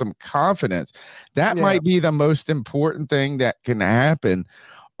build some confidence. That might be the most important thing that can happen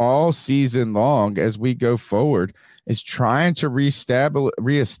all season long as we go forward, is trying to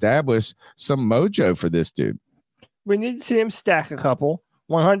reestablish some mojo for this dude. We need to see him stack a couple,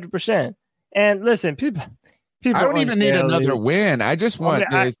 100%. And listen, people I don't even need another win. I just want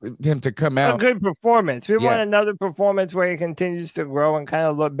him to come out. A good performance. We want another performance where he continues to grow and kind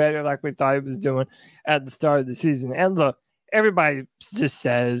of look better like we thought he was doing at the start of the season. And look, everybody just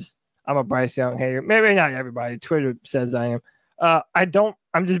says I'm a Bryce Young hater. Maybe not everybody. Twitter says I am. I'm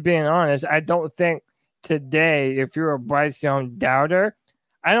just being honest. I don't think today, if you're a Bryce Young doubter,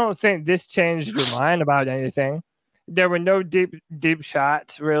 I don't think this changed your mind about anything. There were no deep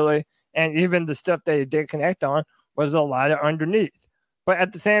shots, really. And even the stuff that he did connect on was a lot of underneath. But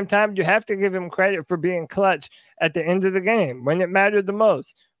at the same time, you have to give him credit for being clutch at the end of the game when it mattered the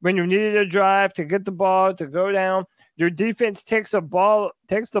most. When you needed a drive to get the ball, to go down, your defense takes the ball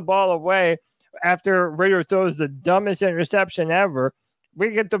away after Ritter throws the dumbest interception ever.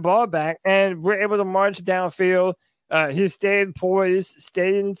 We get the ball back, and we're able to march downfield. He stayed poised,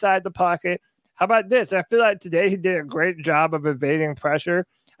 stayed inside the pocket. How about this? I feel like today he did a great job of evading pressure.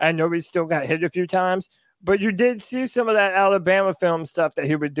 I know he still got hit a few times, but you did see some of that Alabama film stuff that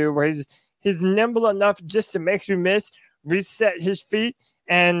he would do where he's nimble enough just to make you miss, reset his feet,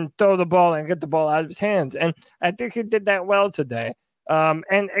 and throw the ball and get the ball out of his hands. And I think he did that well today.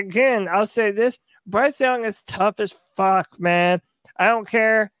 And again, I'll say this, Bryce Young is tough as fuck, man. I don't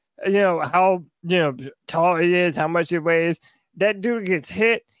care, how, tall he is, how much he weighs. That dude gets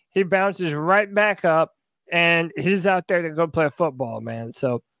hit, he bounces right back up, and he's out there to go play football, man.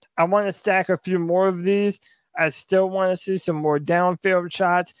 So I want to stack a few more of these. I still want to see some more downfield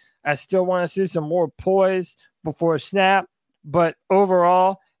shots. I still want to see some more poise before snap. But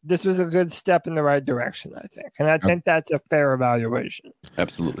overall, this was a good step in the right direction, I think. And I think that's a fair evaluation.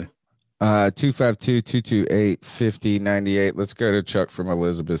 Absolutely. 252-228-5098. Let's go to Chuck from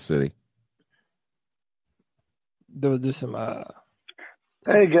Elizabeth City. There'll do some.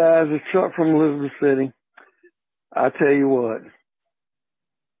 Hey, guys. It's Chuck from Elizabeth City. I tell you what.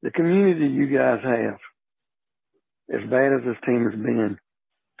 The community you guys have, as bad as this team has been,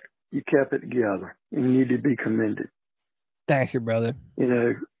 you kept it together. You need to be commended. Thank you, brother.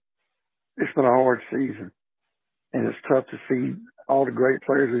 It's been a hard season, and it's tough to see all the great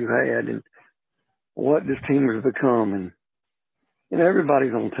players we've had and what this team has become. And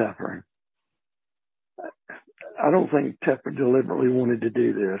everybody's on Tepper. I don't think Tepper deliberately wanted to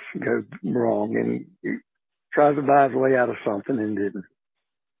do this, go wrong, and he tried to buy his way out of something and didn't.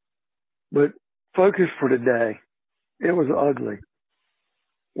 But focus for today, it was ugly.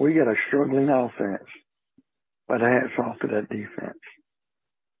 We got a struggling offense, but hats off to that defense.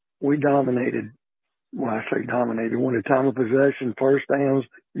 We dominated. Well, I say dominated. We won time of possession, first downs,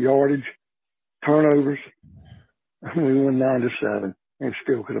 yardage, turnovers. We won 9-7 and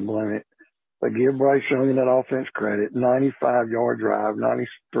still could have blown it. But give Bryce Young and that offense credit. 95-yard drive,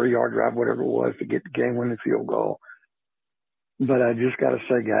 93-yard drive, whatever it was, to get the game-winning field goal. But I just got to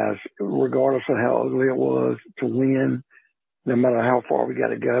say, guys, regardless of how ugly it was, to win, no matter how far we got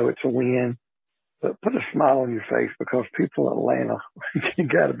to go, it's a win. But put a smile on your face because people in Atlanta, you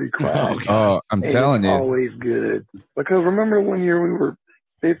got to be crying. I'm telling you. It's always good. Because remember one year we were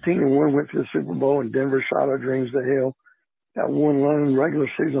 15-1, went to the Super Bowl, and Denver shot our dreams to hell. That one lone regular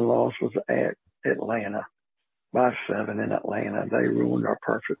season loss was at Atlanta by 7 in Atlanta. They ruined our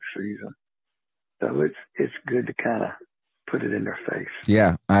perfect season. So it's good to kind of put it in their face.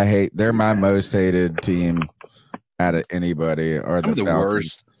 Yeah, they're my most hated team out of anybody. Or the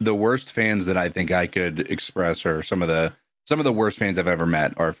Falcons. The worst fans that I think I could express are some of the worst fans I've ever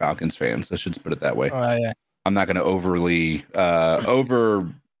met are Falcons fans. I should just put it that way. Oh yeah. I'm not going to overly I'm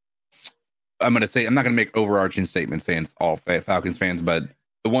not going to make overarching statements saying it's all Falcons fans, but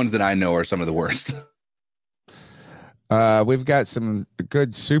the ones that I know are some of the worst. We've got some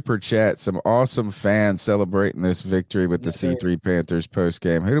good super chat, some awesome fans celebrating this victory with the C3 Panthers post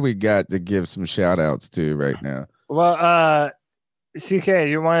game. Who do we got to give some shout outs to right now? Well, CK,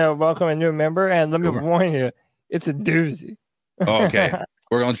 you want to welcome a new member? And let me warn you, it's a doozy. Okay.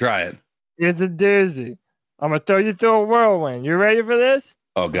 We're going to try it. It's a doozy. I'm going to throw you through a whirlwind. You ready for this?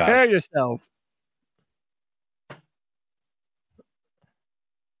 Oh, gosh. Prepare yourself.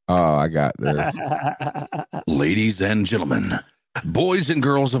 Oh, I got this. Ladies and gentlemen, boys and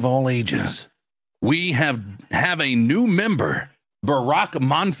girls of all ages, we have a new member. Barack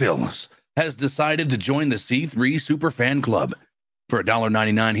Monfils has decided to join the C3 Super Fan Club. For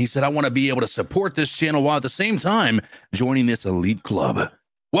 $1.99, he said, I want to be able to support this channel while at the same time joining this elite club.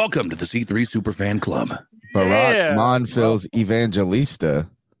 Welcome to the C3 Super Fan Club. Barack Monfils Evangelista.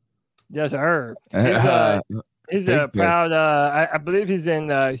 Yes, sir. He's a proud, I believe he's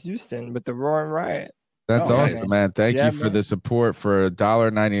in Houston with the Roaring Riot. That's awesome, man. Thank you for the support. For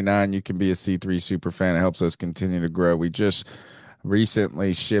 $1.99, you can be a C3 super fan. It helps us continue to grow. We just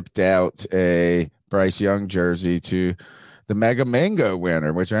recently shipped out a Bryce Young jersey to the Mega Mango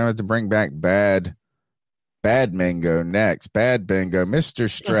winner, which I have to bring back Bad Mango next. Bad Bingo, Mr.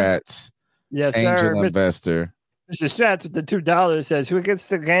 Strats, yes, Angel sir. Investor. Mr. Strats with the $2 says, who gets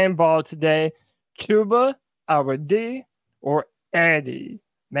the game ball today? Chuba, our D, or Eddie?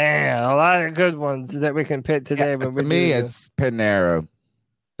 Man, a lot of good ones that we can pick today. To me, it's Pinero.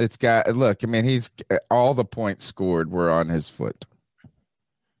 It's got, look, I mean, he's all the points scored were on his foot.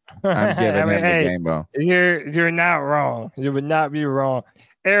 I'm giving him the game ball. You're not wrong. You would not be wrong.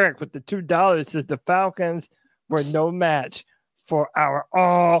 Eric with the $2 says the Falcons were no match for our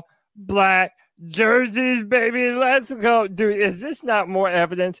all black jerseys, baby. Let's go. Dude, is this not more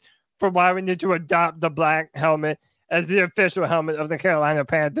evidence for why we need to adopt the black helmet as the official helmet of the Carolina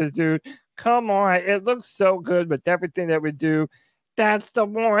Panthers, dude? Come on. It looks so good with everything that we do. That's the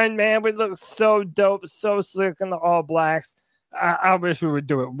one, man. We look so dope, so slick in the all blacks. I wish we would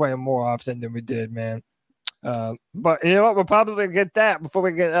do it way more often than we did, man. But you know what? We'll probably get that before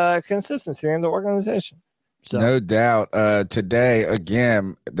we get consistency in the organization. So. No doubt. Today,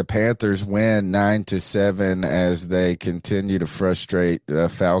 again, the Panthers win 9-7 as they continue to frustrate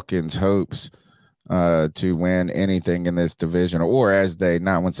Falcons' hopes to win anything in this division, or as they,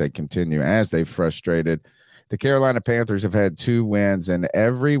 not once they continue, as they frustrated. The Carolina Panthers have had 2 wins, and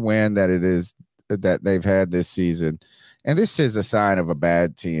every win that they've had this season, and this is a sign of a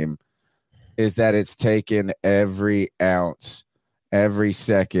bad team, is that it's taken every ounce, every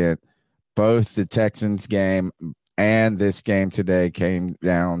second. Both the Texans game and this game today came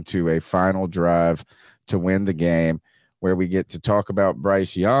down to a final drive to win the game, where we get to talk about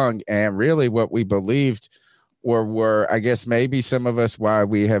Bryce Young and really what we believed, or were, I guess, maybe some of us, why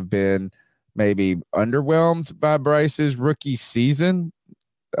we have been maybe underwhelmed by Bryce's rookie season.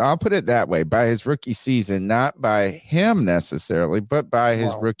 I'll put it that way, by his rookie season, not by him necessarily, but by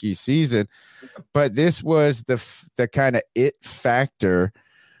his rookie season. But this was the kind of it factor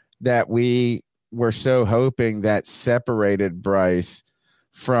that we were so hoping that separated Bryce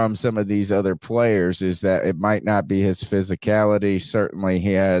from some of these other players, is that it might not be his physicality. Certainly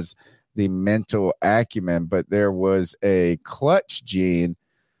he has the mental acumen, but there was a clutch gene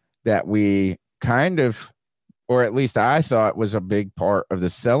that we kind of, or at least I thought, was a big part of the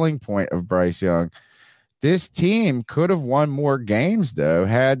selling point of Bryce Young. This team could have won more games, though,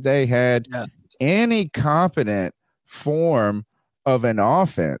 had they had any competent form of an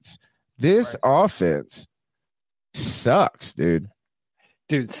offense. This offense sucks, dude.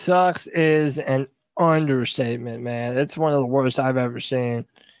 Dude, sucks is an understatement, man. It's one of the worst I've ever seen.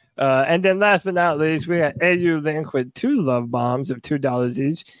 And then last but not least, we got AU Link with 2 love bombs of $2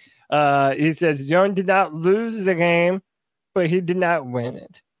 each. He says, Young did not lose the game, but he did not win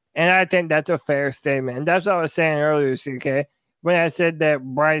it. And I think that's a fair statement. And that's what I was saying earlier, CK, when I said that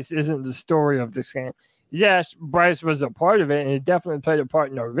Bryce isn't the story of this game. Yes, Bryce was a part of it, and he definitely played a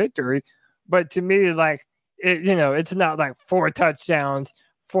part in our victory. But to me, like, it's not like 4 touchdowns,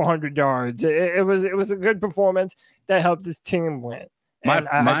 400 yards. It was a good performance that helped this team win.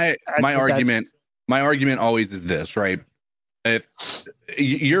 My argument always is this, right? If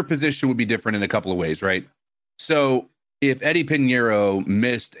your position would be different in a couple of ways, right? So if Eddie Pinheiro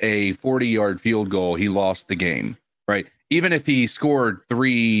missed a 40-yard field goal, he lost the game, right? Even if he scored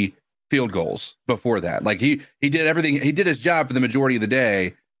 3 field goals before that, like he did everything, he did his job for the majority of the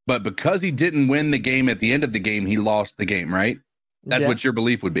day, but because he didn't win the game at the end of the game, he lost the game, right? That's what your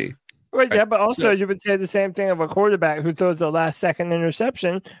belief would be. Well, yeah, but also you would say the same thing of a quarterback who throws the last second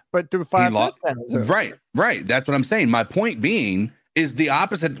interception, but threw 5 touchdowns. Right. That's what I'm saying. My point being is the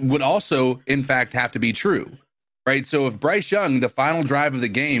opposite would also, in fact, have to be true, right? So if Bryce Young, the final drive of the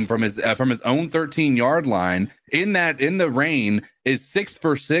game from his own 13-yard line in the rain, is 6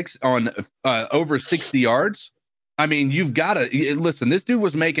 for 6 on over 60 yards. I mean, you've got to listen. This dude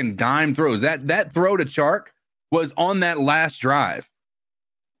was making dime throws. That throw to Chark was on that last drive.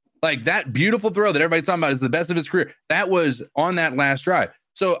 Like that beautiful throw that everybody's talking about is the best of his career. That was on that last drive.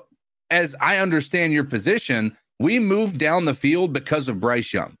 So as I understand your position, we moved down the field because of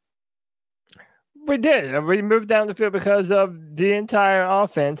Bryce Young. We did. We moved down the field because of the entire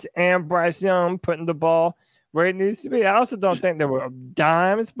offense and Bryce Young putting the ball where it needs to be. I also don't think there were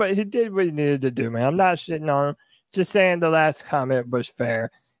dimes, but he did what he needed to do, man. I'm not shitting on him. Just saying the last comment was fair.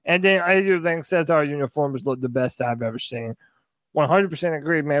 And then AU Link says our uniforms look the best I've ever seen. 100%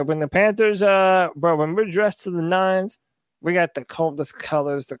 agree, man. When the Panthers, when we're dressed to the nines, we got the coldest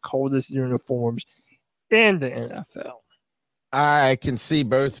colors, the coldest uniforms in the NFL. I can see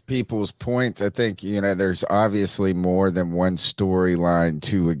both people's points. I think, there's obviously more than one storyline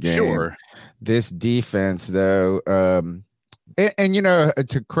to a game. Sure. This defense, though, to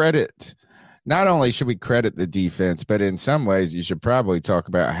credit, not only should we credit the defense, but in some ways you should probably talk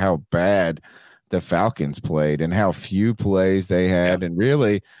about how bad the Falcons played and how few plays they had. Yeah. And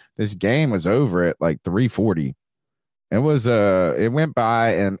really, this game was over at like 3:40. It was it went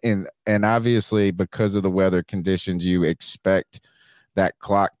by, and obviously because of the weather conditions, you expect that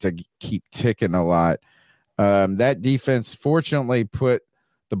clock to keep ticking a lot. That defense fortunately put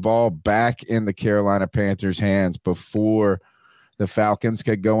the ball back in the Carolina Panthers' hands before the Falcons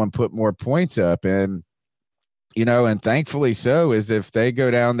could go and put more points up. And and thankfully so, is if they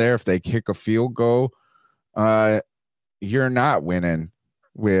go down there, if they kick a field goal, you're not winning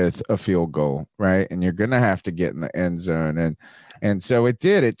with a field goal, right? And you're going to have to get in the end zone. And so it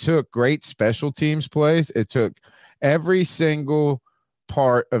did. It took great special teams plays. It took every single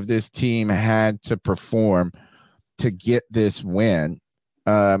part of this team had to perform to get this win.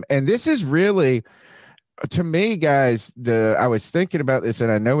 And this is really, to me, guys, I was thinking about this,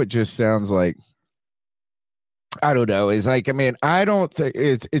 and I know it just sounds like, I don't know. It's like, I don't think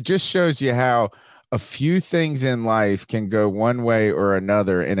it just shows you how a few things in life can go one way or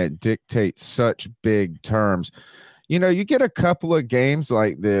another, and it dictates such big terms. You get a couple of games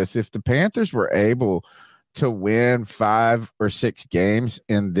like this. If the Panthers were able to win 5 or 6 games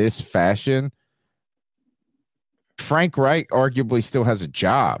in this fashion, Frank Reich arguably still has a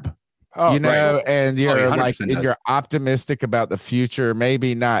job. Oh, right. And you're and you're optimistic about the future,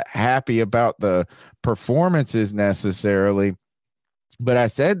 maybe not happy about the performances necessarily. But I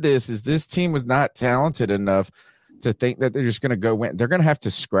said this team was not talented enough to think that they're just going to go win. They're going to have to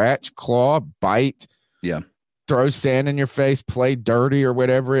scratch, claw, bite, throw sand in your face, play dirty or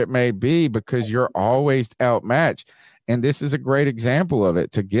whatever it may be, because you're always outmatched. And this is a great example of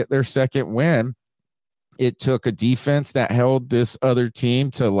it. To get their second win, it took a defense that held this other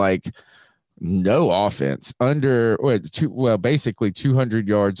team to like no offense, basically 200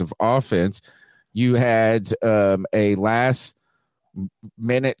 yards of offense. You had a last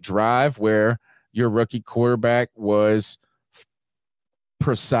minute drive where your rookie quarterback was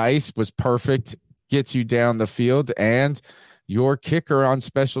precise, was perfect, gets you down the field, and your kicker on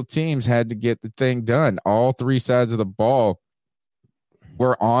special teams had to get the thing done. All 3 sides of the ball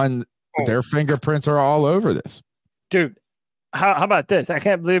were on. Their fingerprints are all over this. Dude, how about this? I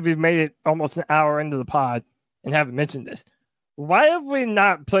can't believe we've made it almost an hour into the pod and haven't mentioned this. Why have we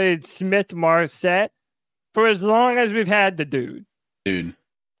not played Smith-Marset for as long as we've had the dude?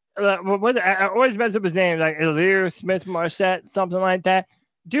 What was it? I always mess up his name, like Ilir Smith-Marset, something like that.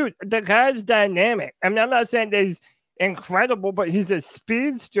 Dude, the guy's dynamic. I'm not saying that he's incredible, but he's a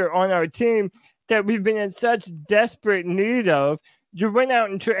speedster on our team that we've been in such desperate need of. You went out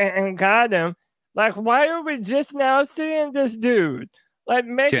and got him. Like, why are we just now seeing this dude? Like,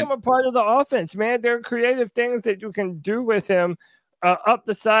 make him a part of the offense, man. There are creative things that you can do with him up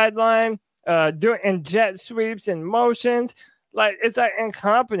the sideline, doing jet sweeps and motions. Like, it's like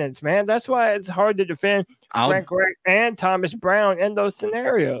incompetence, man. That's why it's hard to defend Frank Reich and Thomas Brown in those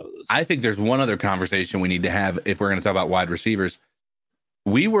scenarios. I think there's one other conversation we need to have if we're going to talk about wide receivers.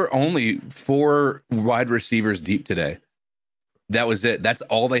 We were only 4 wide receivers deep today. That was it. That's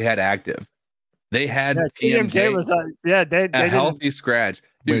all they had active. They had TMJ was they a healthy scratch.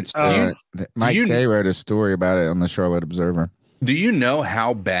 Dude, Mike K wrote a story about it on the Charlotte Observer. Do you know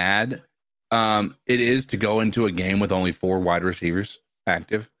how bad it is to go into a game with only 4 wide receivers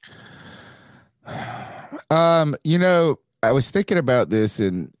active? I was thinking about this,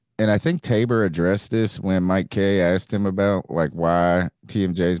 and I think Tabor addressed this when Mike K asked him about like why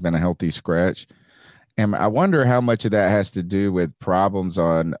TMJ's been a healthy scratch. And I wonder how much of that has to do with problems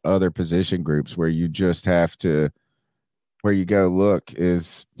on other position groups where you just have to, where you go, look,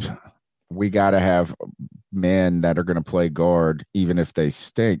 we got to have men that are going to play guard, even if they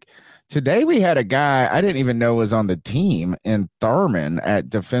stink. Today we had a guy I didn't even know was on the team in Thurman at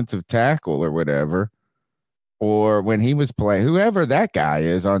defensive tackle or whatever. or when he was playing, whoever that guy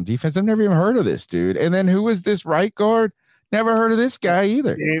is on defense. I've never even heard of this dude. And then who was this right guard? Never heard of this guy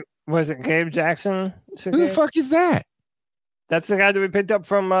either. Was it Gabe Jackson? Who the fuck is that? That's the guy that we picked up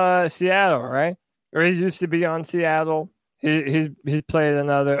from Seattle, right? Or he used to be on Seattle. He's played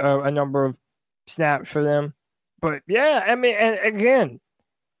a number of snaps for them. But yeah, I mean, and again,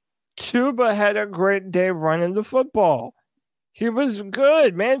 Chuba had a great day running the football. He was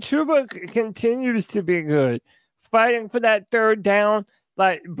good, man. Chuba continues to be good. Fighting for that third down.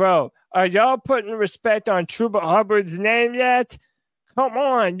 Like, bro, are y'all putting respect on Chuba Hubbard's name yet? Come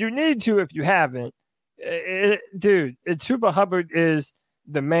on. You need to if you haven't. Dude, Chuba Hubbard is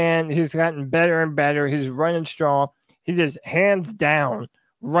the man. He's gotten better and better. He's running strong. He just hands down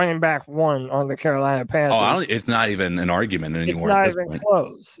running back one on the Carolina Panthers. It's not even an argument anymore. It's not even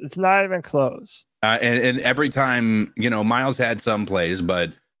close. It's not even close. And every time, Miles had some plays,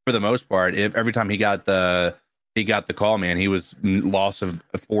 but for the most part, every time he got the call, man, he was loss of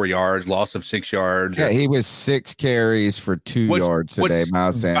 4 yards, loss of 6 yards. Yeah, he was 6 carries for 2 yards today,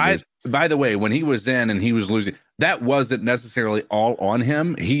 Miles Sanders. By the way, when he was in and he was losing, that wasn't necessarily all on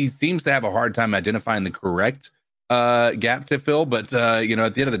him. He seems to have a hard time identifying the correct gap to fill, but at the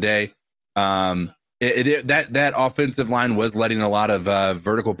end of the day, that offensive line was letting a lot of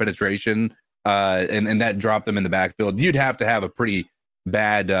vertical penetration, and that dropped them in the backfield. You'd have to have a pretty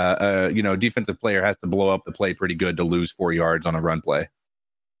bad, defensive player has to blow up the play pretty good to lose 4 yards on a run play.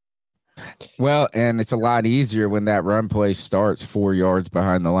 Well, and it's a lot easier when that run play starts 4 yards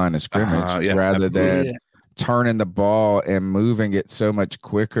behind the line of scrimmage rather than turning the ball and moving it so much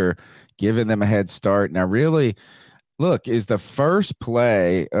quicker, giving them a head start. Now, really, look, is the first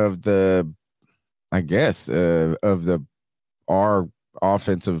play of our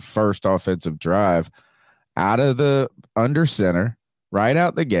first offensive drive out of the under center, right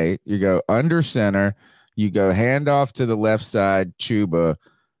out the gate. You go under center, you go hand off to the left side, Chuba,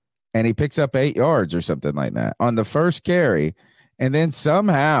 and he picks up 8 yards or something like that on the first carry. And then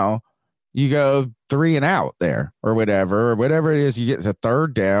somehow you go 3 and out there or whatever it is. You get to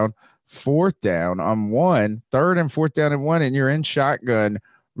third down, fourth down on 1, third and fourth down and 1, and you're in shotgun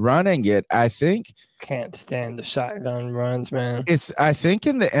running it. I think can't stand the shotgun runs, man. I think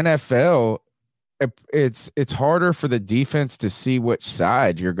in the NFL, it's harder for the defense to see which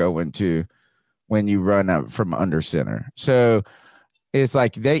side you're going to when you run up from under center. So it's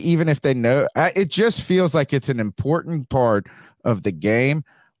like even if they know, it just feels like it's an important part of the game.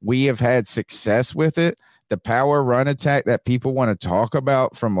 We have had success with it. The power run attack that people want to talk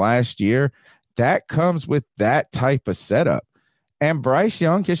about from last year, that comes with that type of setup. And Bryce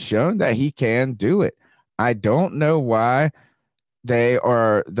Young has shown that he can do it. I don't know why they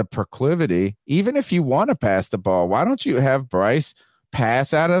are the proclivity. Even if you want to pass the ball, why don't you have Bryce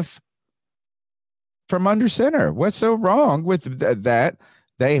pass from under center? What's so wrong with that?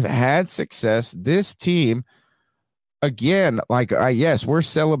 They've had success. This team, again, yes, we're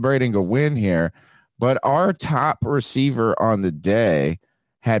celebrating a win here, but our top receiver on the day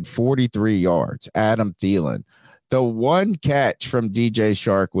had 43 yards, Adam Thielen. The one catch from DJ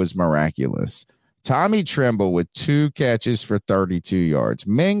Shark was miraculous. Tommy Tremble with 2 catches for 32 yards.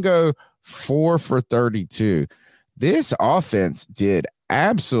 Mingo, 4 for 32. This offense did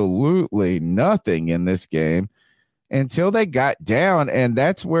absolutely nothing in this game until they got down. And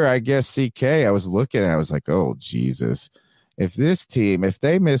that's where I guess I was looking at, I was like, oh, Jesus. If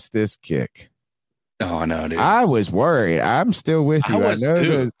they miss this kick. Oh, no, dude. I was worried. I'm still with you.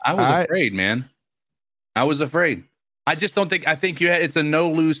 I was afraid, man. I was afraid. I just don't think, it's a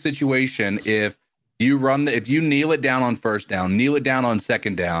no-lose situation if you if you kneel it down on first down, kneel it down on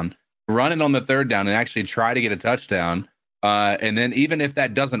second down, run it on the third down and actually try to get a touchdown. And then even if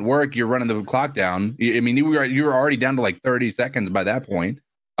that doesn't work, you're running the clock down. I mean, you were already down to like 30 seconds by that point.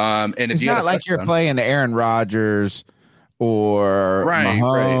 And it's not like you're playing Aaron Rodgers or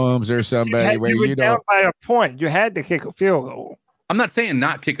Mahomes or somebody where you down by a point. You had to kick a field goal. I'm not saying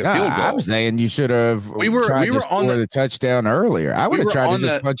not kick a field goal. I'm saying you should have tried to score the touchdown earlier. I would have tried to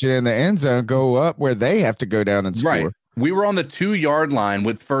just punch it in the end zone, go up where they have to go down and score. Right. We were on the 2-yard line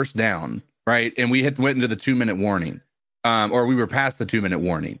with first down, right? And we went into the 2-minute warning. Or we were past the 2-minute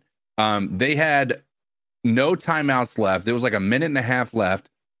warning. They had no timeouts left. There was like a minute and a half left.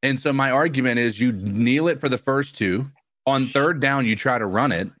 And so my argument is you kneel it for the first 2. On third down, you try to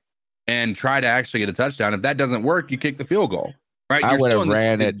run it and try to actually get a touchdown. If that doesn't work, you kick the field goal. Right? I would have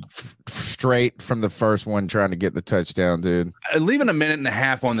ran it straight from the first one trying to get the touchdown, dude. Leaving a minute and a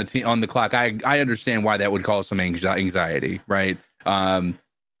half on the clock, I understand why that would cause some anxiety, right?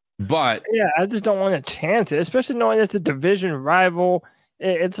 But yeah, I just don't want to chance it, especially knowing it's a division rival.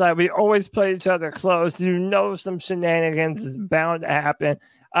 It's like we always play each other close. Some shenanigans is bound to happen.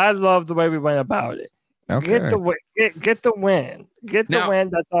 I love the way we went about it. Okay. Get the win. Get the win. Get the win.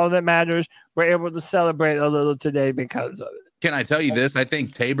 That's all that matters. We're able to celebrate a little today because of it. Can I tell you this? I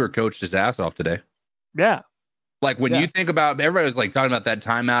think Tabor coached his ass off today. Yeah. Like when you think about, everybody was like talking about that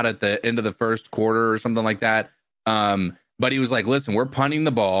timeout at the end of the first quarter or something like that. But he was like, listen, we're punting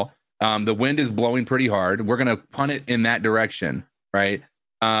the ball. The wind is blowing pretty hard. We're going to punt it in that direction. Right.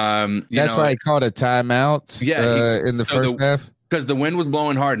 That's why he called a timeout in the first half. Because the wind was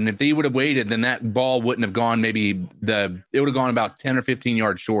blowing hard. And if he would have waited, then that ball wouldn't have gone it would have gone about 10 or 15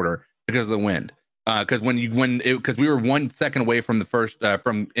 yards shorter because of the wind. Because because we were 1 second away from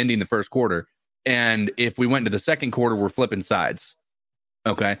from ending the first quarter. And if we went to the second quarter, we're flipping sides.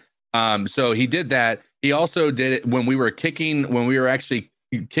 Okay. So he did that. He also did it when we were actually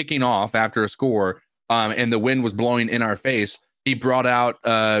kicking off after a score, and the wind was blowing in our face. He brought out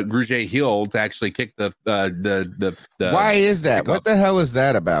Grugier Hill to actually kick the Why is that? What the hell is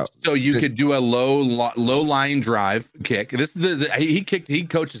that about? So you could do a low line drive kick. This is he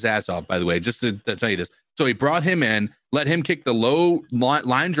coached his ass off, by the way, just to tell you this. So he brought him in, let him kick the low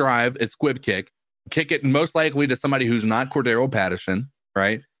line drive at squib kick it most likely to somebody who's not Cordero Patterson,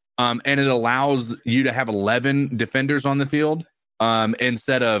 right? And it allows you to have 11 defenders on the field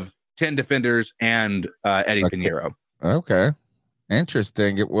instead of 10 defenders and Eddie Pinheiro. Okay.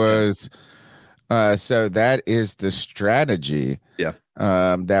 Interesting. It was so that is the strategy. Yeah.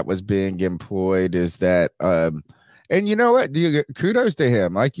 That was being employed is that and you know what? Kudos to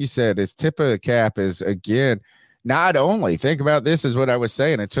him. Like you said, his tip of the cap is again, not only think about this is what I was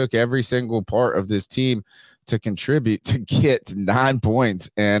saying. It took every single part of this team to contribute to get 9 points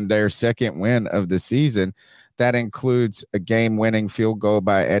and their second win of the season. That includes a game-winning field goal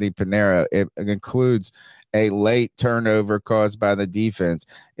by Eddie Pinheiro. It includes a late turnover caused by the defense.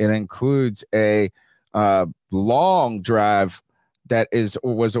 It includes a long drive that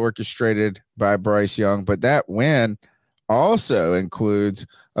was orchestrated by Bryce Young. But that win also includes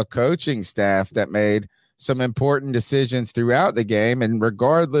a coaching staff that made some important decisions throughout the game. And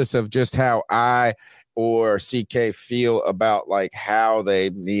regardless of just how I or CK feel about like how they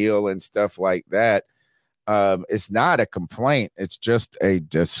kneel and stuff like that, it's not a complaint. It's just a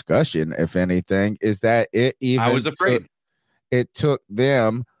discussion. If anything, is that I was afraid it took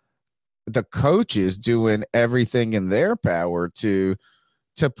them, the coaches, doing everything in their power to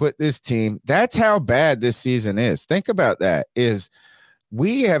put this team. That's how bad this season is. Think about that. That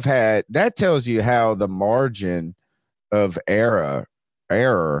tells you how the margin of error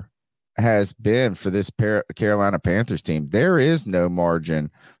has been for this Carolina Panthers team. There is no margin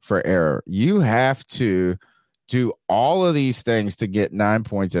for error. You have to do all of these things to get 9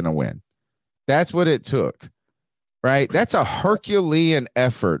 points in a win. That's what it took, right? That's a Herculean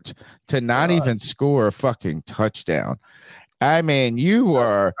effort to not even score a fucking touchdown. I mean, you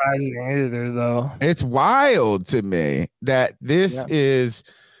are either, though. It's wild to me that this is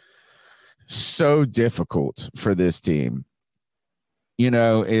so difficult for this team.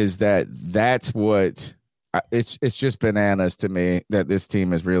 That's what it's just bananas to me that this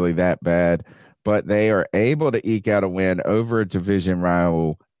team is really that bad, but they are able to eke out a win over a division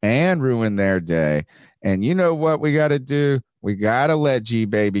rival and ruin their day. And you know what we got to do? We got to let G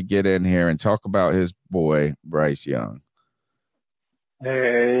Baby get in here and talk about his boy, Bryce Young.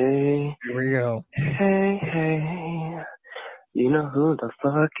 Hey. Here we go. Hey. You know who the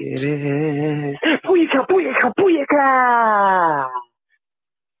fuck it is. Booyaka, booyaka, booyaka!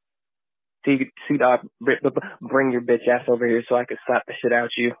 See, dog, bring your bitch ass over here so I can slap the shit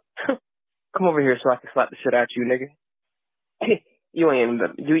out you. Come over here so I can slap the shit out you, nigga. You ain't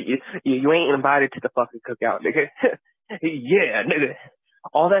invited to the fucking cookout, nigga. Yeah, nigga.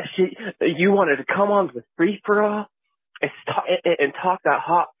 All that shit you wanted to come on with free for all and talk that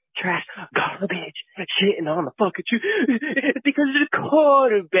hot trash garbage shitting on the fucking truth. It's because of the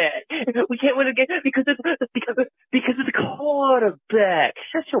quarterback. We can't win again because of the quarterback.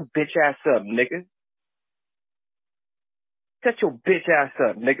 Shut your bitch ass up, nigga. Shut your bitch ass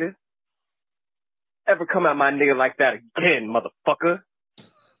up, nigga. Ever come at my nigga like that again, motherfucker?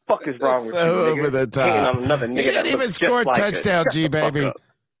 Fuck is wrong with you, nigga? Over the top. On another nigga he didn't even score a touchdown, G Baby.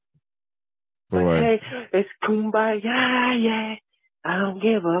 Boy. Hey, it's kumbaya, yeah. I don't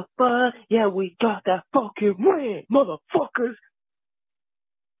give a fuck. Yeah, we got that fucking win, motherfuckers.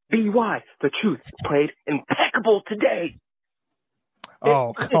 BY, the truth played impeccable today.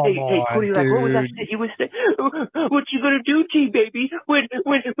 Oh, come on, Cody, dude. Like, what was that shit you was saying? What you gonna do, G baby? When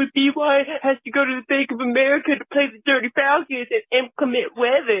BY has to go to the Bank of America to play the Dirty Falcons in inclement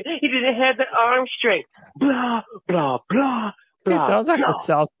weather, he didn't have the arm strength. Blah blah blah He sounds like no. a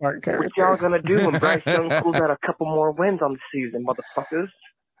South Park What character. y'all gonna do when Bryce Young pulls out a couple more wins on the season, motherfuckers?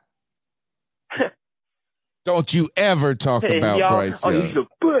 Don't you ever talk Hey, about y'all, Bryce Young. he's a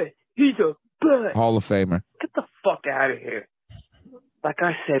bud. He's a bud. Hall of Famer. Get the fuck out of here. Like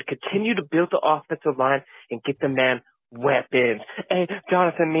I said, continue to build the offensive line and get the man weapons. Hey,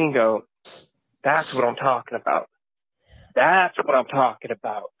 Jonathan Mingo, that's what I'm talking about. That's what I'm talking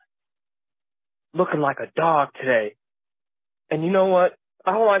about. Looking like a dog today. And you know what?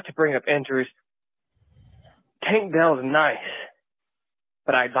 I don't like to bring up injuries. Tank Dell's nice.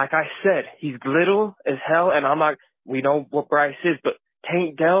 But like I said, he's little as hell, and we know what Bryce is, but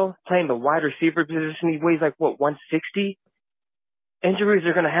Tank Dell playing the wide receiver position, he weighs like, 160? Injuries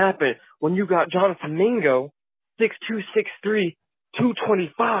are going to happen. When you got Jonathan Mingo, 6'2", 6'3",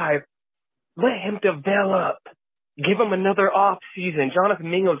 225, let him develop. Give him another off season. Jonathan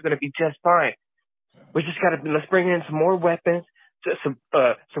Mingo is going to be just fine. We just let's bring in some more weapons,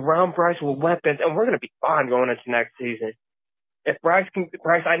 surround Bryce with weapons, and we're going to be fine going into next season. If Bryce,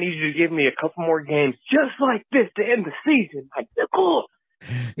 I need you to give me a couple more games just like this to end the season. Like, cool.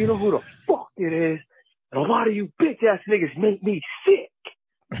 You know who the fuck it is? And a lot of you bitch-ass niggas make me sick.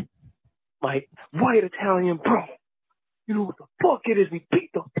 Like, white Italian bro. You know what the fuck it is? We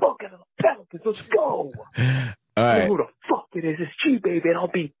beat the fuck out of the Falcons. Let's go. All right. You know who the fuck it is? It's G, baby, and I'll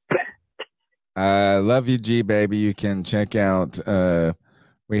be back. I love you, G, baby. You can check out,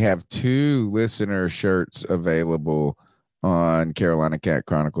 we have 2 listener shirts available on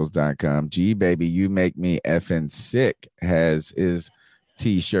CarolinaCatChronicles.com. G, baby, you make me effing sick has his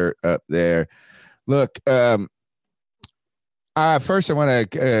t-shirt up there. Look, first I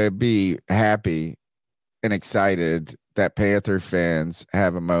want to be happy and excited that Panther fans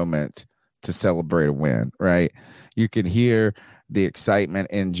have a moment to celebrate a win, right? You can hear the excitement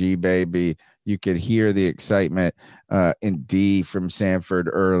in G, baby. You could hear the excitement in D from Sanford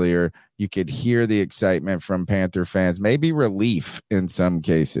earlier. You could hear the excitement from Panther fans, maybe relief in some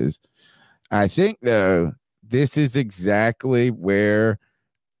cases. I think, though, this is exactly where,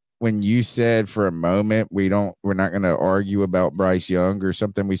 when you said for a moment we're not going to argue about Bryce Young or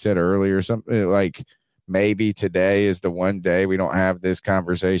something we said earlier, something like maybe today is the one day we don't have this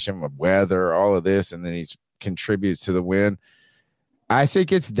conversation with weather, all of this, and then he contributes to the win. I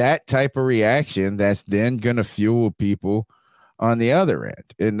think it's that type of reaction that's then going to fuel people on the other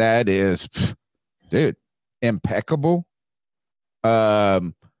end. And that is, dude, impeccable.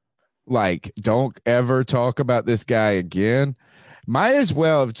 Like, don't ever talk about this guy again. Might as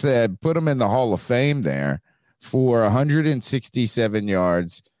well have said, put him in the Hall of Fame there for 167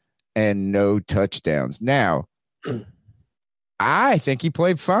 yards and no touchdowns. Now, I think he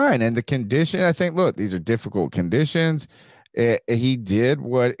played fine. And the condition, I think, look, these are difficult conditions. He did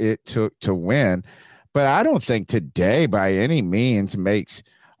what it took to win, but I don't think today by any means makes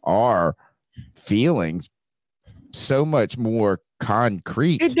our feelings so much more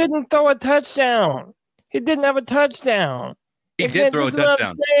concrete. He didn't throw a touchdown. He didn't have a touchdown. He did throw a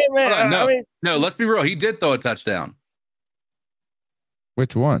touchdown. No, let's be real. He did throw a touchdown.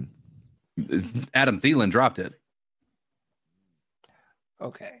 Which one? Adam Thielen dropped it.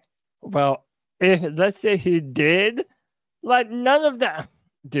 Okay. Well, let's say he did. Like, none of that,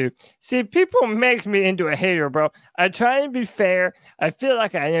 dude. See, people make me into a hater, bro. I try and be fair. I feel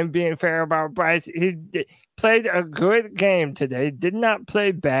like I am being fair about Bryce. He played a good game today. Did not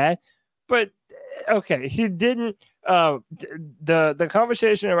play bad, but okay, he didn't. The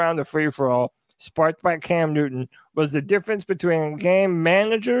conversation around the free for all sparked by Cam Newton was the difference between game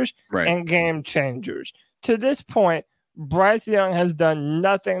managers and game changers. To this point, Bryce Young has done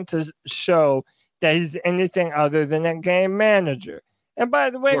nothing to show that he's anything other than a game manager. And by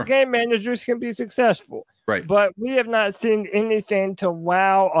the way, game managers can be successful. Right. But we have not seen anything to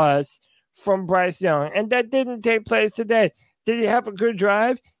wow us from Bryce Young. And that didn't take place today. Did he have a good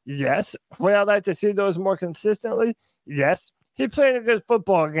drive? Yes. Would I like to see those more consistently? Yes. He played a good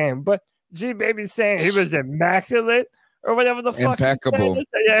football game. But G Baby's saying he was immaculate or whatever the fuck. Impeccable.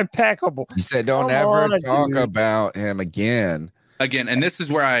 Yeah, impeccable. He said, don't ever talk about him again. And this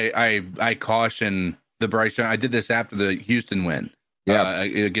is where I caution the Bryce Young. I did this after the Houston win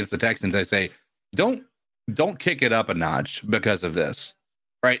against the Texans. I say, don't kick it up a notch because of this,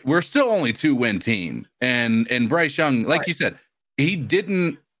 right? We're still only 2-win team, and Bryce Young, like you said, he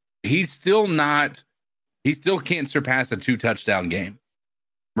still can't surpass a 2-touchdown game,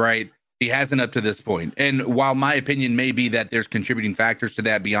 right? He hasn't up to this point. And while my opinion may be that there's contributing factors to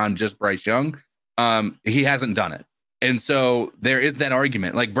that beyond just Bryce Young, he hasn't done it. And so there is that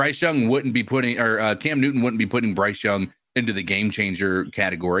argument. Like Bryce Young wouldn't be putting, or Cam Newton wouldn't be putting Bryce Young into the game changer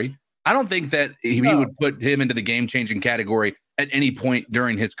category. I don't think that he would put him into the game changing category at any point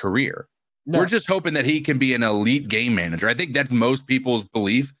during his career. No. We're just hoping that he can be an elite game manager. I think that's most people's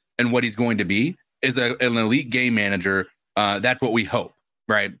belief in what he's going to be is an elite game manager. That's what we hope,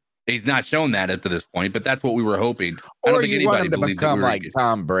 right? He's not shown that up to this point, but that's what we were hoping. I don't Or think you want anybody him to believed become that like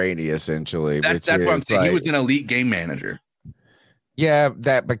Tom Brady, essentially. That's what I'm saying. He was an elite game manager. Yeah,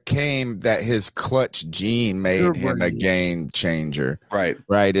 that became that his clutch gene made him a game changer. Right.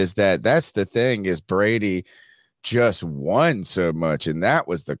 Right. That's the thing is Brady just won so much, and that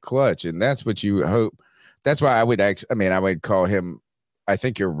was the clutch, and that's what you hope. That's why I would call him, I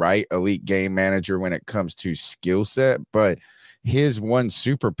think you're right, elite game manager when it comes to skill set, but his one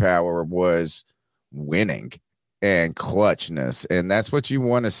superpower was winning and clutchness, and that's what you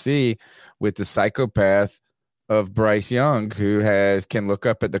want to see with the psychopath of Bryce Young, who can look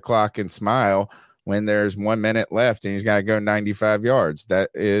up at the clock and smile when there's 1 minute left and he's got to go 95 yards.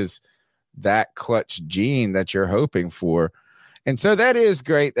 That is that clutch gene that you're hoping for. And so that is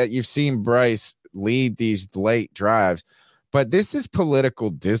great that you've seen Bryce lead these late drives, but this is political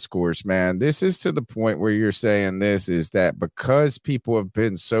discourse, man. This is to the point where you're saying this is that because people have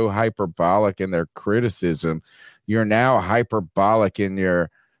been so hyperbolic in their criticism, you're now hyperbolic in your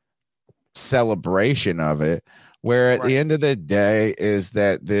celebration of it, where at the end of the day is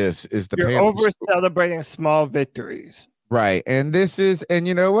that this is the you're over celebrating small victories. Right. And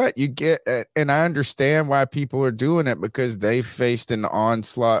you know what you get, and I understand why people are doing it because they faced an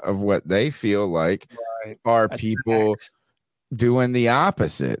onslaught of what they feel like are people doing the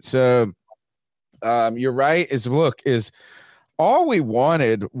opposite. So you're right. Is all we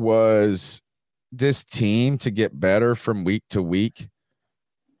wanted was this team to get better from week to week.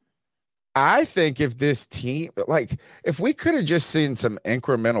 I think if this team, if we could have just seen some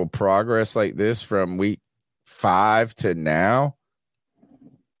incremental progress like this from week 5 to now,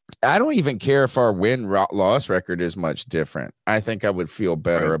 I don't even care if our win-loss record is much different. I think I would feel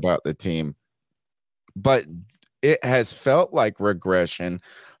better about the team. But it has felt like regression.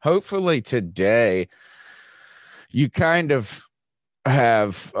 Hopefully today you kind of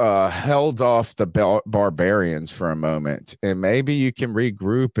have held off the barbarians for a moment, and maybe you can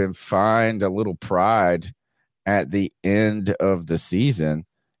regroup and find a little pride at the end of the season.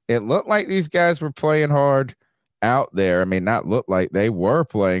 It looked like these guys were playing hard out there. I mean, not look like, they were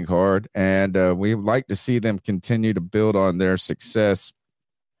playing hard, and we would like to see them continue to build on their successes,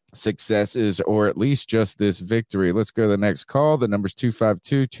 or at least just this victory. Let's go to the next call. The number's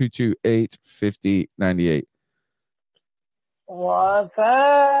 252-228-5098. What's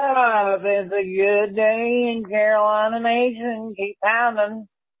up? It's a good day in Carolina Nation. Keep pounding.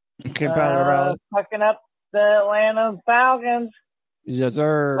 Keep pounding around. Fucking up the Atlanta Falcons. Yes,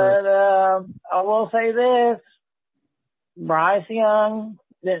 sir. But I will say this. Bryce Young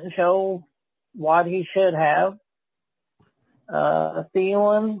didn't show what he should have.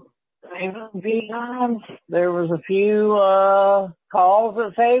 Thielen, there was a few calls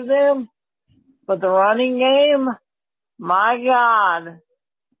that saved them. But the running game, my God,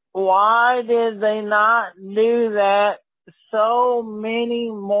 why did they not do that so many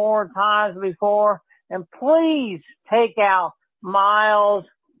more times before? And please take out Miles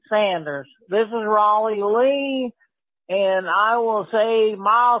Sanders. This is Raleigh Lee, and I will say,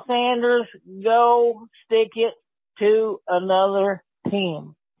 Miles Sanders, go stick it to another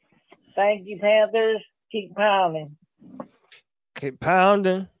team. Thank you, Panthers. Keep pounding. Keep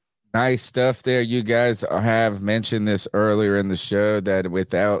pounding. Nice stuff there. You guys have mentioned this earlier in the show that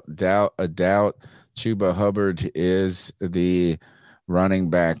without doubt, Chuba Hubbard is the running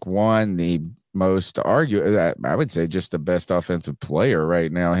back one, the most I would say just the best offensive player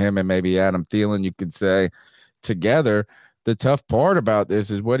right now. Him and maybe Adam Thielen, you could say together. The tough part about this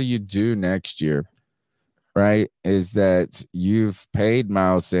is what do you do next year? Right? Is that you've paid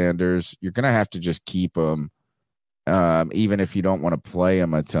Miles Sanders. You're going to have to just keep him. Even if you don't want to play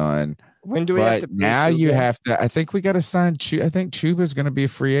him a ton. When do we have to now you have to, I think we got to sign I think Chuba is going to be a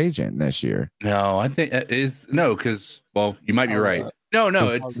free agent this year. No, I think because you might be right. No,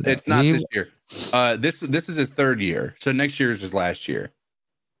 it's not this year. This is his third year. So next year is his last year.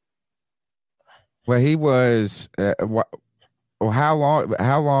 Well, he was how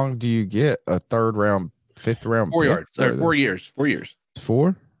long do you get a third round, fifth round? 4 years. 4 years. 4 years.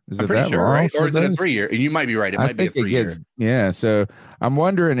 4? Is I'm it pretty that sure, long? right? Or is it a those? 3 year? And you might be right. It might be a 3 year. Yeah. So I'm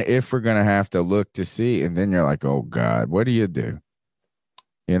wondering if we're going to have to look to see. And then you're like, oh, God, what do you do?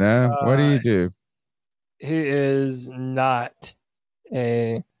 You know, what do you do? He is not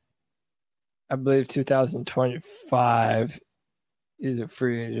I believe 2025 is a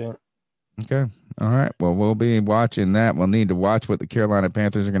free agent. Okay. All right. Well, we'll be watching that. We'll need to watch what the Carolina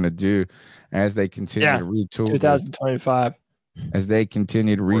Panthers are going to do as they continue to retool. 2025. as they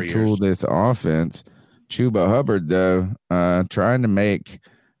continue to retool this offense. Chuba Hubbard, though, trying to make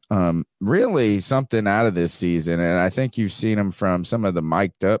really something out of this season. And I think you've seen him from some of the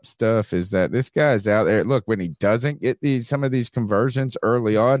mic'd up stuff, is that this guy's out there. Look, when he doesn't get some of these conversions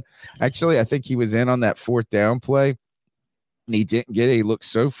early on, actually, I think he was in on that 4th down play and he didn't get it. He looked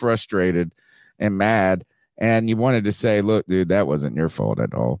so frustrated and mad. And you wanted to say, look, dude, that wasn't your fault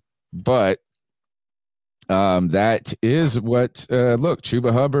at all. But that is what, look,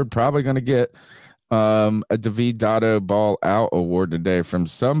 Chuba Hubbard probably going to get a David Dotto Ball Out award today from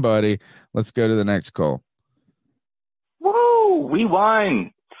somebody. Let's go to the next call. Woo! We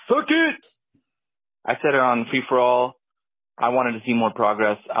won. Suck it. I said it on Free for All. I wanted to see more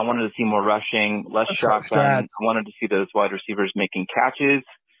progress. I wanted to see more rushing, less shotgun. I wanted to see those wide receivers making catches,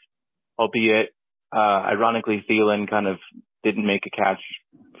 albeit ironically, Thielen kind of didn't make a catch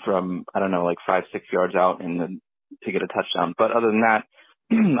from, I don't know, like 5-6 yards out and then to get a touchdown. But other than that,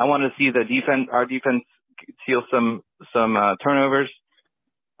 I wanted to see our defense steal some turnovers.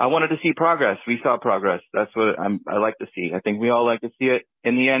 I wanted to see progress. We saw progress. That's what I like to see. I think we all like to see it.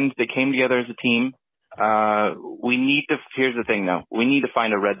 In the end, they came together as a team. Here's the thing though. We need to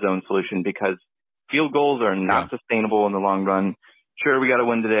find a red zone solution because field goals are not sustainable in the long run. Sure, we got to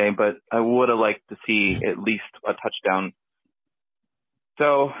win today, but I would have liked to see at least a touchdown.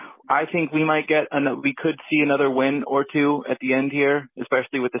 So I think we could see another win or two at the end here,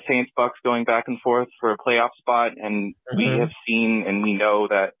 especially with the Saints Bucks going back and forth for a playoff spot. And we have seen and we know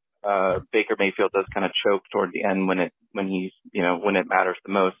that Baker Mayfield does kind of choke toward the end when it matters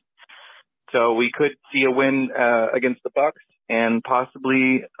the most. So we could see a win against the Bucks and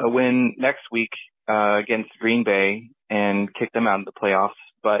possibly a win next week against Green Bay and kick them out of the playoffs.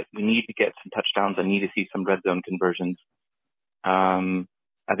 But we need to get some touchdowns. I need to see some red zone conversions.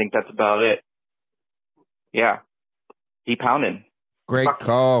 I think that's about it. Yeah. Keep pounding. Great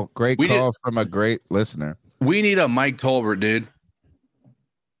call. Great call from a great listener. We need a Mike Tolbert, dude.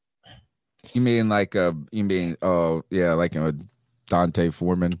 You mean like a Dante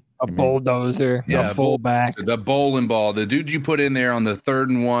Foreman? A bulldozer, a fullback. The bowling ball, the dude you put in there on the 3rd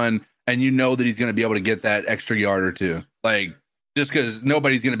and 1, and you know that he's going to be able to get that extra yard or two. Like, just because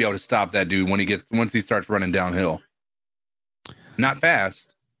nobody's going to be able to stop that dude once he starts running downhill. Not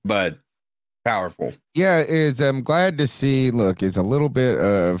fast, but powerful. Yeah, I'm glad to see. Look, it's a little bit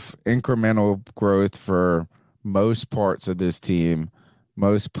of incremental growth for most parts of this team,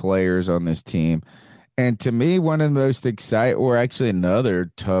 most players on this team. And to me, one of the most exciting, or actually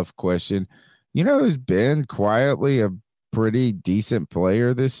another tough question, who's been quietly a pretty decent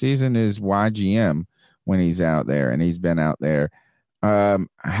player this season is YGM when he's out there, and he's been out there.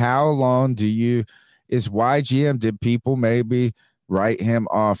 How long is YGM? Did people maybe write him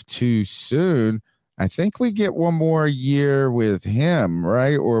off too soon? I think we get one more year with him,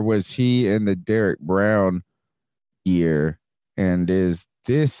 right? Or was he in the Derek Brown year? And is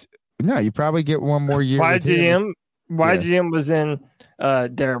this? No, you probably get one more year. YGM was in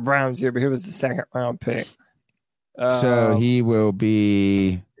Derek Brown's year, but he was the 2nd round pick. So he will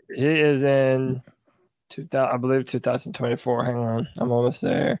be. He is in 2024. Hang on, I'm almost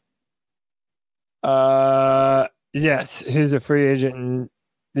there. Yes, he's a free agent.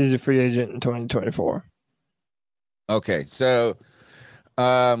 He's a free agent in 2024. Okay, so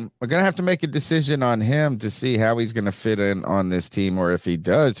we're gonna have to make a decision on him to see how he's gonna fit in on this team, or if he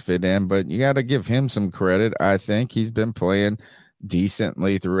does fit in. But you got to give him some credit. I think he's been playing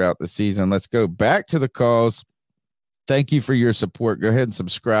decently throughout the season. Let's go back to the calls. Thank you for your support. Go ahead and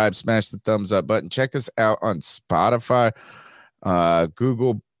subscribe, smash the thumbs up button. Check us out on Spotify,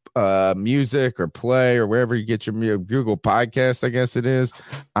 Google Music or Play, or wherever you get your Google Podcast, I guess it is,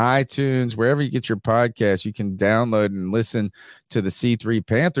 iTunes, wherever you get your podcast. You can download and listen to the C3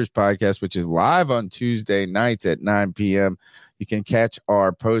 Panthers podcast, which is live on Tuesday nights at 9 p.m. You can catch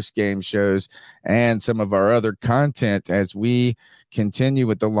our post-game shows and some of our other content as we continue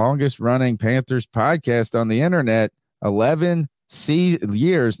with the longest running Panthers podcast on the internet, 11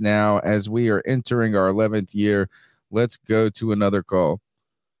 years now, as we are entering our 11th year. Let's go to another call.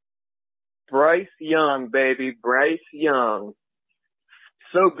 Bryce Young, baby. Bryce Young.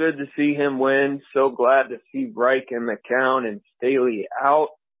 So good to see him win. So glad to see Reich and McCown and Staley out.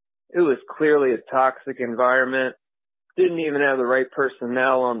 It was clearly a toxic environment. Didn't even have the right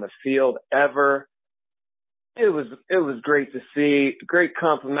personnel on the field ever. It was great to see. Great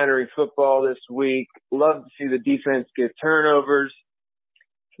complimentary football this week. Love to see the defense get turnovers.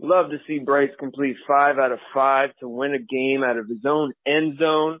 Love to see Bryce complete 5 out of 5 to win a game out of his own end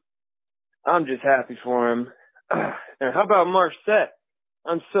zone. I'm just happy for him. And how about Marchette?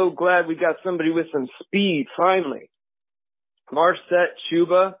 I'm so glad we got somebody with some speed finally. Marset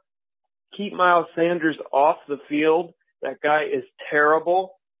Chuba, keep Miles Sanders off the field. That guy is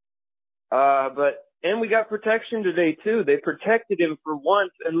terrible. And we got protection today, too. They protected him for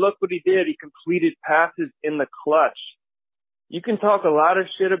once, and look what he did. He completed passes in the clutch. You can talk a lot of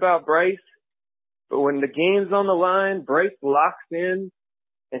shit about Bryce, but when the game's on the line, Bryce locks in,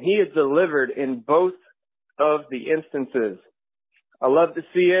 and he has delivered in both of the instances. I love to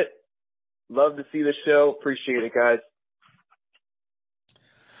see it. Love to see the show. Appreciate it, guys.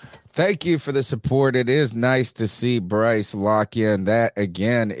 Thank you for the support. It is nice to see Bryce lock in. That,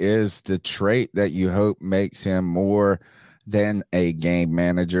 again, is the trait that you hope makes him more than a game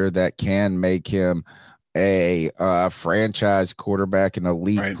manager, that can make him a franchise quarterback, an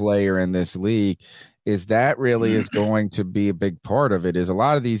elite player in this league. Is that really is going to be a big part of it. Is a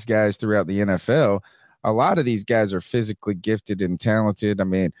lot of these guys throughout the NFL, a lot of these guys are physically gifted and talented. I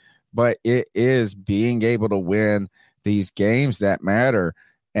mean, but it is being able to win these games that matter.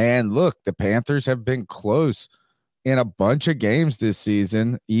 And look, the Panthers have been close in a bunch of games this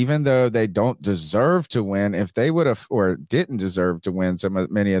season, even though they don't deserve to win. If they would have, or didn't deserve to win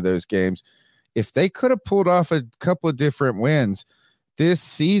many of those games, if they could have pulled off a couple of different wins this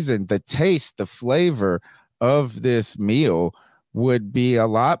season, the taste, the flavor of this meal would be a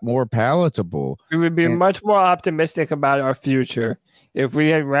lot more palatable. We would be much more optimistic about our future if we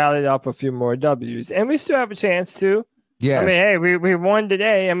had rallied up a few more W's. And we still have a chance to. Yes. I mean, hey, we won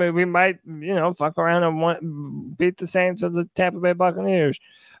today. I mean, we might, fuck around and beat the Saints or the Tampa Bay Buccaneers.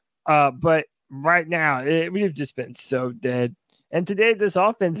 But right now, we've just been so dead. And today, this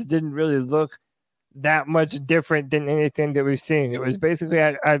offense didn't really look that much different than anything that we've seen. It was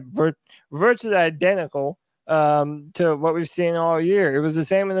basically virtually identical to what we've seen all year. It was the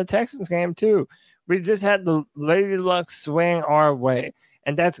same in the Texans game, too. We just had the lady luck swing our way,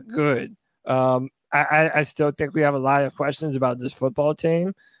 and that's good. I still think we have a lot of questions about this football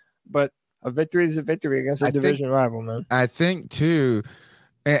team, but a victory is a victory against a division rival, man. I think, too,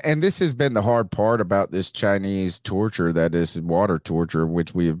 and this has been the hard part about this Chinese torture, that is water torture,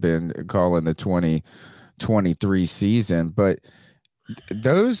 which we have been calling the 2023 season. But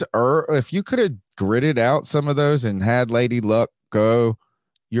those are, if you could have gritted out some of those and had Lady Luck go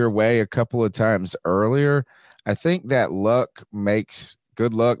your way a couple of times earlier, I think that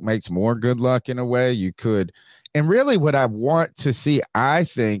good luck makes more good luck in a way. You could, and really what I want to see, I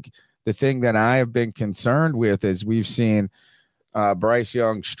think the thing that I have been concerned with is we've seen Bryce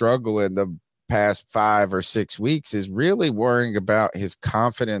Young struggle in the past 5 or 6 weeks, is really worrying about his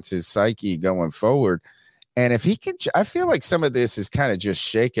confidence, his psyche going forward. And if he can, I feel like some of this is kind of just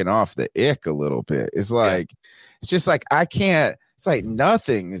shaking off the ick a little bit. It's like, it's just like, it's like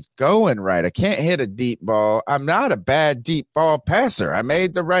nothing is going right. I can't hit a deep ball. I'm not a bad deep ball passer.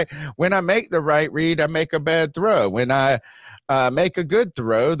 When I make the right read, I make a bad throw. When I make a good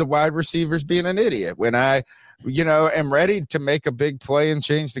throw, the wide receiver's being an idiot. When I, am ready to make a big play and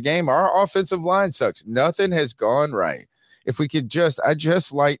change the game, our offensive line sucks. Nothing has gone right. If we could I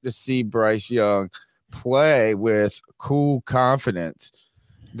just like to see Bryce Young play with cool confidence,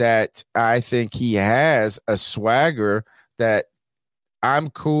 that I think he has a swagger that I'm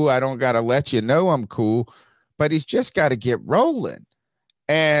cool. I don't got to let you know I'm cool, but he's just got to get rolling.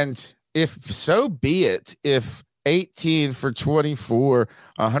 And if so be it, if 18 for 24,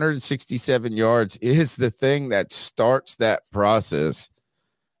 167 yards is the thing that starts that process,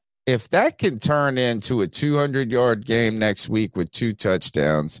 if that can turn into a 200-yard game next week with 2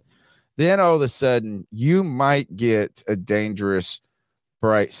 touchdowns, then all of a sudden you might get a dangerous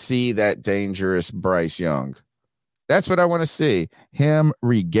Bryce Young. That's what I want to see, him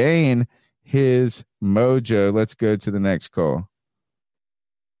regain his mojo. Let's go to the next call.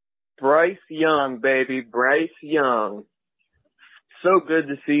 Bryce Young, baby. Bryce Young. So good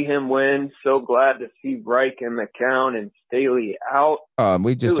to see him win. So glad to see Reich and McCown and Staley out.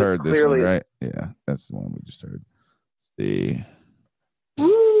 We just heard this one, right? Yeah, that's the one we just heard. Let's see.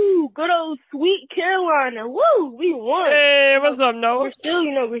 Woo! Good old sweet Carolina. Woo! We won. Hey, what's up, Noah? We're still,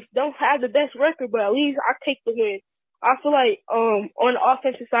 we don't have the best record, but at least I take the win. I feel like on the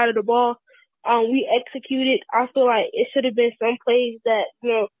offensive side of the ball, we executed. I feel like it should have been some plays that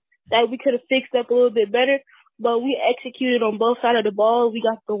that we could have fixed up a little bit better, but we executed on both sides of the ball. We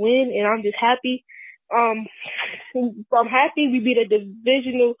got the win, and I'm just happy. I'm happy we beat a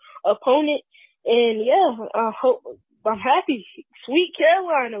divisional opponent, and I'm happy. Sweet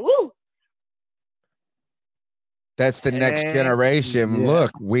Carolina, woo! That's the next generation. Yeah.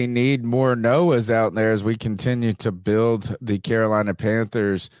 Look, we need more Noahs out there as we continue to build the Carolina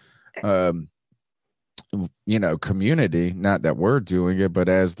Panthers community, not that we're doing it, but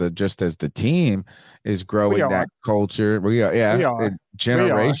as the team is growing that culture. We are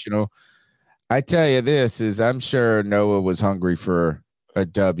generational. I tell you this is, I'm sure Noah was hungry for a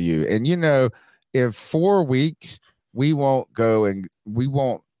W. And, if 4 weeks I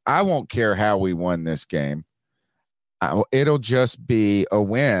won't care how we won this game. It'll just be a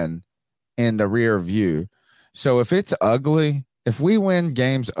win in the rear view. So if it's ugly, if we win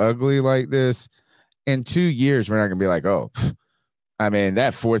games ugly like this, in 2 years, we're not going to be like,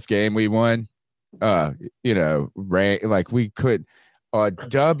 that fourth game we won, like we could. A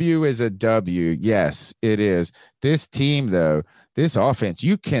W is a W. Yes, it is. This team, though, this offense,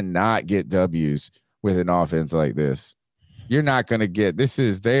 you cannot get W's with an offense like this. You're not going to get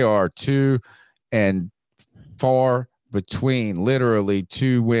they are 2 and far between, literally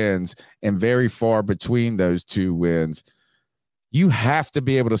 2 wins and very far between those 2 wins. You have to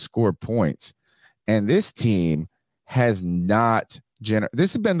be able to score points. And this team has not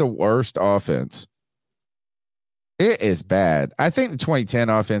this has been the worst offense. It is bad. I think the 2010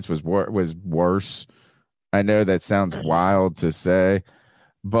 offense was worse. I know that sounds wild to say,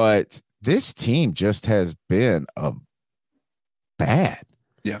 but this team just has been bad.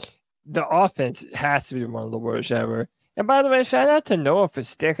 Yeah. The offense has to be one of the worst ever. And by the way, shout out to Noah for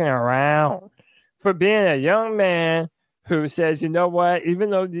sticking around, for being a young man who says, you know what,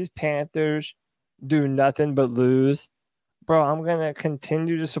 even though these Panthers do nothing but lose, bro, I'm going to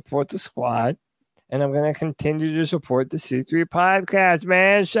continue to support the squad, and I'm going to continue to support the C3 podcast,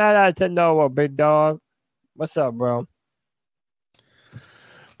 man. Shout out to Noah, big dog. What's up, bro?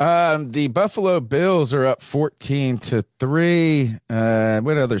 The Buffalo Bills are up 14-3.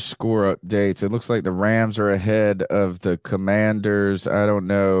 What other score updates? It looks like the Rams are ahead of the Commanders. I don't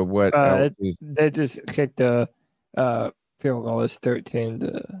know what else they just kicked the field goal. It's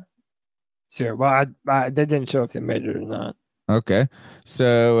 13-0. Well, they didn't show if they made it or not. Okay.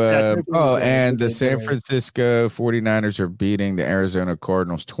 So, and the San Francisco 49ers are beating the Arizona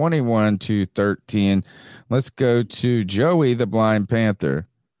Cardinals 21-13. Let's go to Joey, the Blind Panther.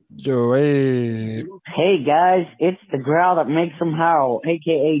 Joey. Hey, guys, it's the growl that makes them howl,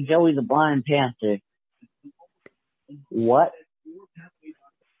 a.k.a. Joey, the Blind Panther. What?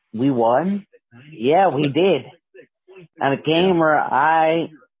 We won? Yeah, we did. At a game where I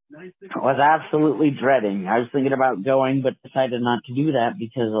was absolutely dreading. I was thinking about going, but decided not to do that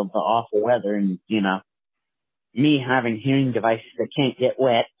because of the awful weather and, me having hearing devices that can't get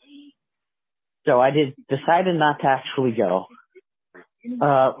wet. So I decided not to actually go.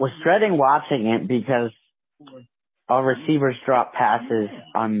 Was dreading watching it because our receivers drop passes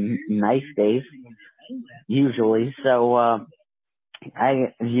on nice days, usually. So,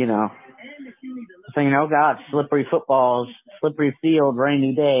 thinking, oh God, slippery footballs, slippery field,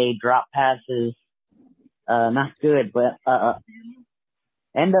 rainy day, drop passes, not good. But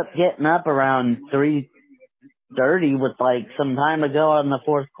end up getting up around 3:30 with some time to go in the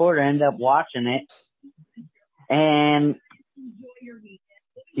fourth quarter. End up watching it, and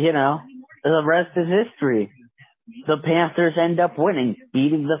the rest is history. The Panthers end up winning,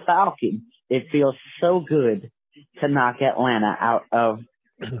 beating the Falcons. It feels so good to knock Atlanta out of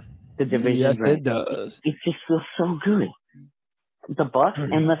the division. Yes, race. it does. It just feels so good. The Bucs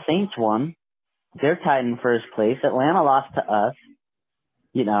and the Saints won. They're tied in first place. Atlanta lost to us.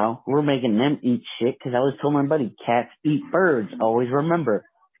 We're making them eat shit because I was told my buddy, cats eat birds. Always remember.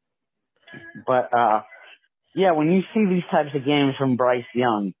 But, when you see these types of games from Bryce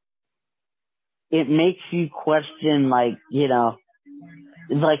Young, it makes you question, Bryce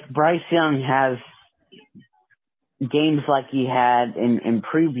Young has games like he had in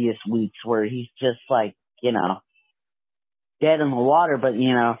previous weeks where he's just dead in the water. But,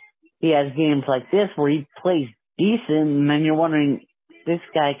 he has games like this where he plays decent, and then you're wondering, this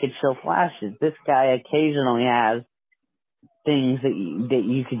guy could show flashes. This guy occasionally has things that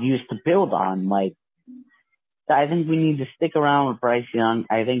you could use to build on. I think we need to stick around with Bryce Young.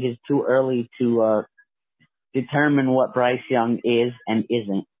 I think it's too early to determine what Bryce Young is and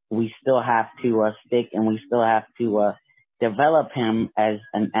isn't. We still have to stick, and we still have to develop him as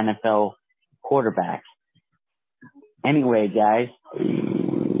an NFL quarterback. Anyway, guys.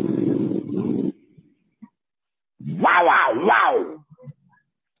 Wow.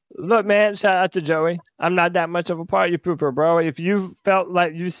 Look, man, shout out to Joey. I'm not that much of a party pooper, bro. If you felt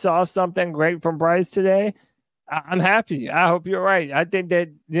like you saw something great from Bryce today, I'm happy. I hope you're right. I think that,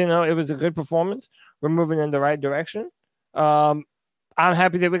 it was a good performance. We're moving in the right direction. I'm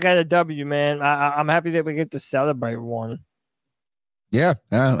happy that we got a W, man. I'm happy that we get to celebrate one. Yeah.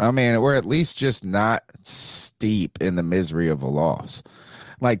 We're at least just not steep in the misery of a loss.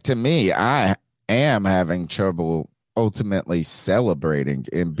 To me, I am having trouble ultimately celebrating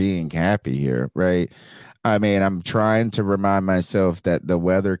and being happy here, right? I mean, I'm trying to remind myself that the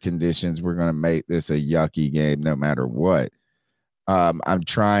weather conditions were going to make this a yucky game no matter what. I'm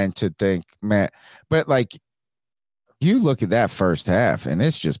trying to think, man, but like you look at that first half and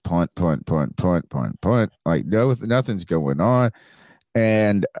it's just punt, punt, punt, punt, punt, punt. Like nothing's going on.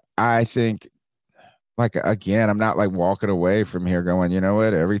 And I think, like, again, I'm not like walking away from here going, you know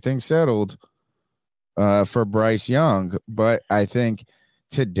what, everything's settled for Bryce Young. But I think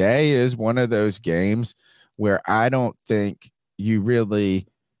today is one of those games where I don't think you really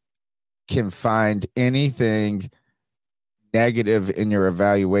can find anything negative in your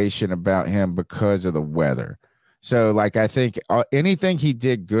evaluation about him because of the weather. So, like, I think anything he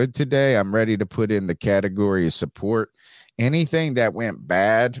did good today, I'm ready to put in the category of support. Anything that went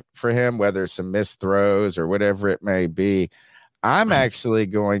bad for him, whether it's some missed throws or whatever it may be, I'm actually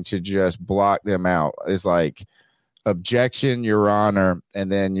going to just block them out. It's like, objection, Your Honor,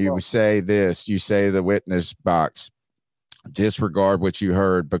 and then you say this, you say the witness box, disregard what you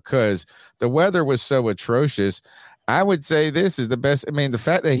heard, because the weather was so atrocious. I would say this is the best. I mean, the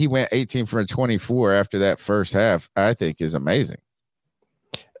fact that he went 18 for 24 after that first half, I think is amazing.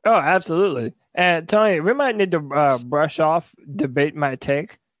 Oh, absolutely. And Tony, we might need to brush off debate my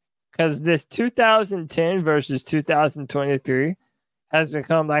take, because this 2010 versus 2023 has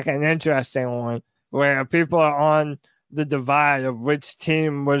become like an interesting one where people are on the divide of which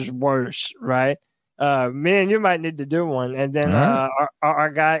team was worse, right? Me and you might need to do one. And then our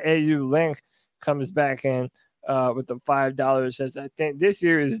guy, AU Link, comes back in with the $5, says, I think this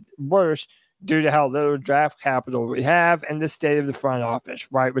year is worse due to how little draft capital we have and the state of the front office,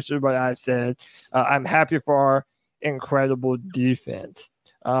 right? Which is what I've said. I'm happy for our incredible defense.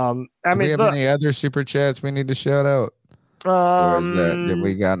 Do we have any other super chats we need to shout out? Or is that, did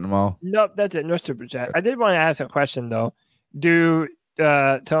we got them all? Nope, that's it. No super chat. I did want to ask a question though. Do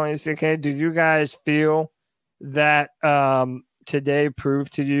Tony CK, do you guys feel that today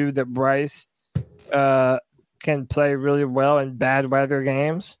proved to you that Bryce can play really well in bad weather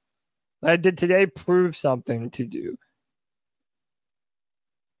games? Like, did today prove something to you?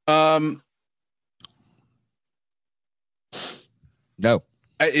 No.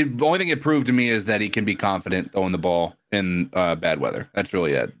 The only thing it proved to me is that he can be confident throwing the ball in bad weather. That's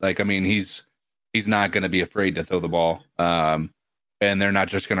really it. Like, I mean, he's not going to be afraid to throw the ball, and they're not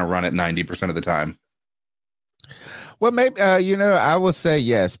just going to run it 90% of the time. Well, maybe I will say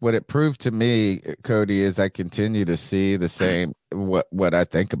yes. What it proved to me, Cody, is I continue to see the same. What I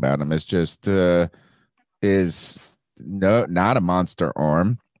think about him is just not a monster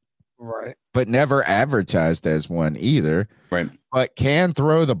arm, right? But never advertised as one either, right? But can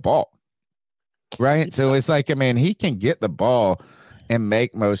throw the ball, right? Yeah. So it's like, I mean, he can get the ball and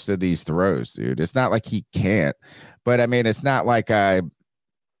make most of these throws, dude. It's not like he can't, but I mean, it's not like oh,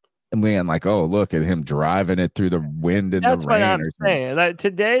 look at him driving it through the wind and That's the rain. That's what I'm saying. Like,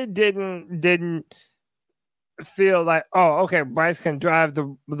 today didn't feel like, oh, okay, Bryce can drive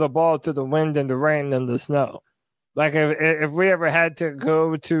the ball through the wind and the rain and the snow. Like, if we ever had to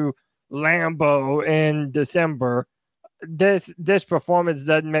go to Lambeau in December, this performance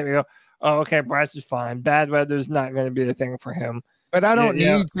doesn't make me go, oh, okay, Bryce is fine. Bad weather is not going to be a thing for him. But I don't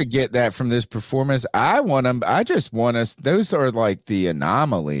need to get that from this performance. I just want us. Those are like the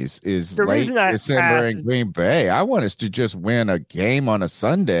anomalies. Is late December in Green Bay. I want us to just win a game on a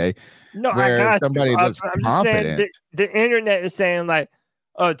Sunday. No, where somebody looks I'm confident. Just saying the internet is saying like,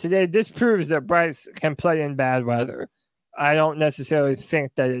 oh, today this proves that Bryce can play in bad weather. I don't necessarily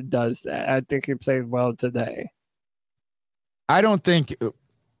think that it does that. I think he played well today. I don't think,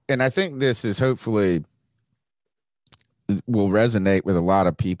 and I think this is hopefully will resonate with a lot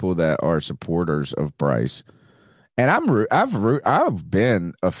of people that are supporters of Bryce. And I've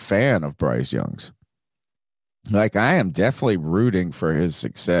been a fan of Bryce Young's. Like, I am definitely rooting for his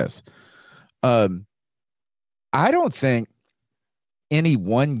success. I don't think any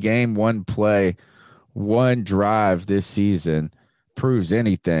one game, one play, one drive this season proves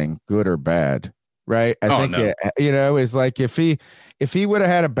anything, good or bad. Right? I think no. It's like if he would have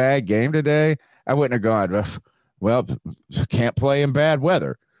had a bad game today, I wouldn't have gone, well, can't play in bad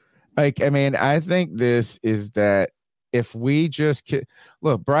weather. Like, I mean, I think this is that if we just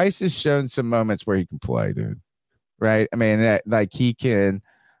look, Bryce has shown some moments where he can play, dude. Right? I mean, he can.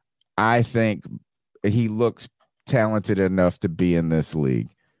 I think he looks talented enough to be in this league.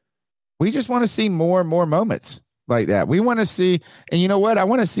 We just want to see more and more moments like that. We want to see, and you know what? I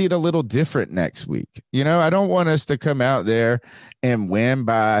want to see it a little different next week. I don't want us to come out there and win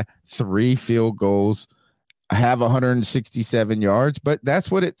by 3 field goals, have 167 yards, but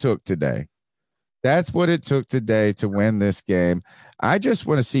that's what it took today. That's what it took today to win this game. I just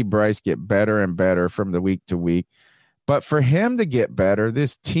want to see Bryce get better and better from the week to week. But for him to get better,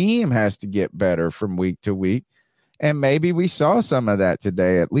 this team has to get better from week to week. And maybe we saw some of that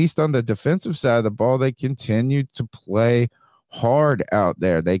today. At least on the defensive side of the ball, they continue to play hard out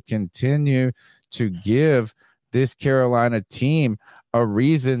there. They continue to give this Carolina team a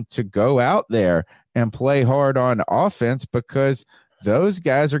reason to go out there and play hard on offense, because those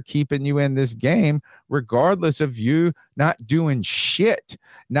guys are keeping you in this game regardless of you not doing shit,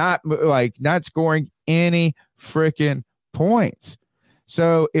 not scoring any freaking points.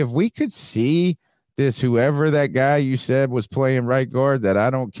 So if we could see this, whoever that guy you said was playing right guard, that I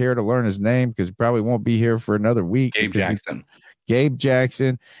don't care to learn his name because he probably won't be here for another week. Gabe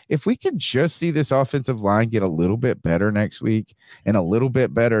Jackson. If we could just see this offensive line get a little bit better next week and a little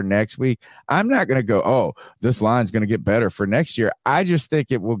bit better next week, I'm not going to go, oh, this line's going to get better for next year. I just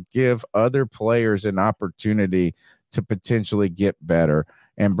think it will give other players an opportunity to potentially get better.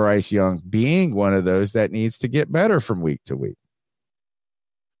 And Bryce Young being one of those that needs to get better from week to week.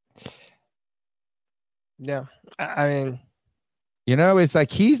 Yeah. I mean, it's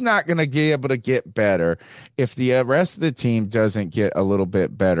like he's not going to be able to get better if the rest of the team doesn't get a little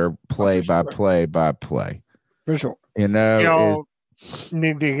bit better play by play. For sure. Need to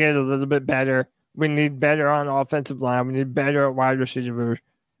get a little bit better. We need better on the offensive line. We need better at wide receivers.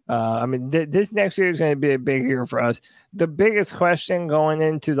 This next year is going to be a big year for us. The biggest question going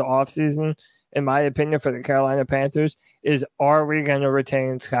into the offseason, in my opinion, for the Carolina Panthers is, are we going to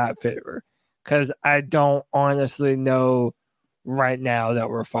retain Scott Fitterer? Because I don't honestly know right now that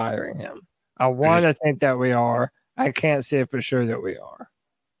we're firing him. I want to think that we are. I can't say for sure that we are.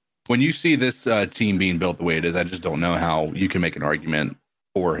 When you see this team being built the way it is, I just don't know how you can make an argument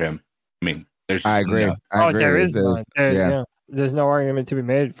for him. I mean, I agree. There is none. There's no argument to be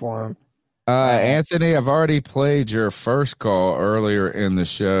made for him. Anthony, I've already played your first call earlier in the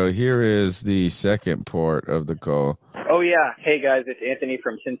show. Here is the second part of the call. Oh, yeah. Hey, guys, it's Anthony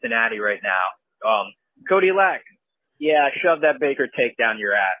from Cincinnati right now. Cody Lack. Yeah, shove that Baker take down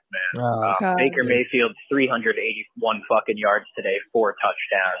your ass, man. Baker Mayfield's 381 fucking yards today, 4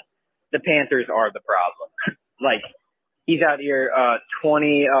 touchdowns. The Panthers are the problem. He's out here,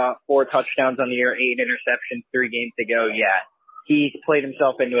 24 touchdowns on the year, 8 interceptions, 3 games to go. Yeah, he's played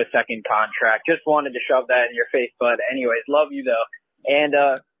himself into a second contract. Just wanted to shove that in your face, bud. Anyways, love you, though. And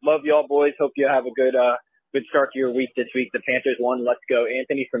love y'all, boys. Hope you have a good start to your week this week. The Panthers won. Let's go.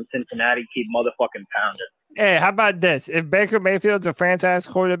 Anthony from Cincinnati. Keep motherfucking pounding. Hey, how about this? If Baker Mayfield's a franchise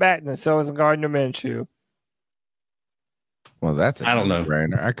quarterback, then so is Gardner Minshew. Well, I don't know.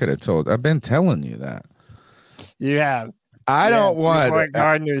 I could have told. I've been telling you that. You have. I don't want.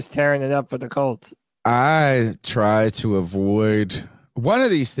 Gardner's tearing it up with the Colts. I try to avoid. One of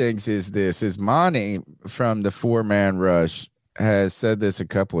these things is Monty from the 4-man rush has said this a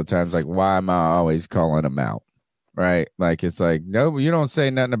couple of times. Like, why am I always calling him out? Right? Like, it's like, no, you don't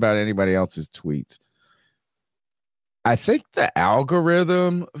say nothing about anybody else's tweets. I think the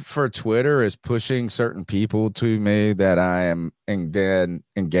algorithm for Twitter is pushing certain people to me that I am then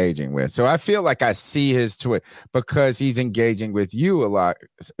engaging with. So I feel like I see his tweet because he's engaging with you a lot,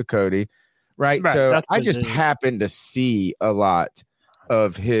 Cody. Right. So I just happen to see a lot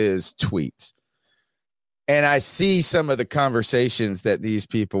of his tweets. And I see some of the conversations that these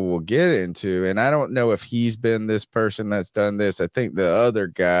people will get into. And I don't know if he's been this person that's done this. I think the other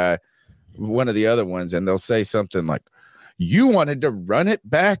guy, one of the other ones, and they'll say something like, you wanted to run it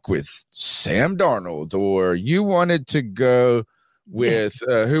back with Sam Darnold, or you wanted to go with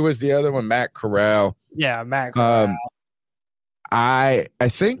who was the other one? Matt Corral. Yeah, Matt Corral. I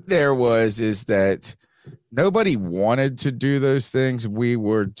think is that nobody wanted to do those things. We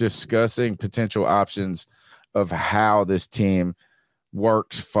were discussing potential options of how this team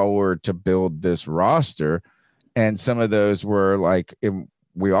works forward to build this roster. And some of those were like,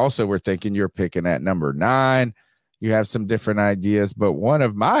 we also were thinking you're picking at number 9. You have some different ideas, but one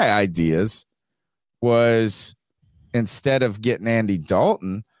of my ideas was, instead of getting Andy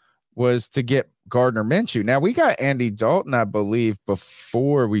Dalton, was to get Gardner Minshew. Now, we got Andy Dalton, I believe,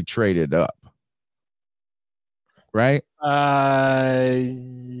 before we traded up. Right?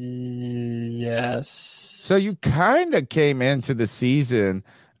 Yes. So you kind of came into the season,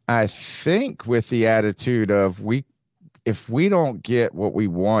 I think, with the attitude of, if we don't get what we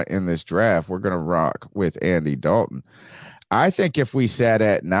want in this draft, we're going to rock with Andy Dalton. I think if we sat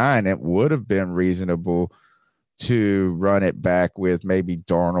at 9, it would have been reasonable to run it back with maybe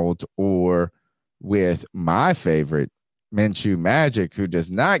Darnold, or with my favorite, Minshew Magic, who does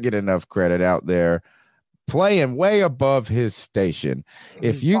not get enough credit out there, playing way above his station.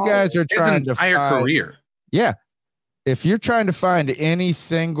 If you guys are trying to entire find, career. yeah, if you're trying to find any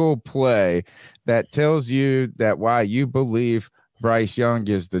single play that tells you that why you believe Bryce Young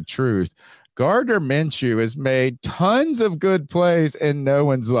is the truth, Gardner Minshew has made tons of good plays, and no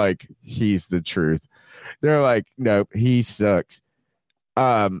one's like, he's the truth. They're like, nope, he sucks.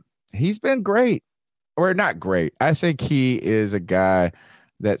 He's been great, or not great. I think he is a guy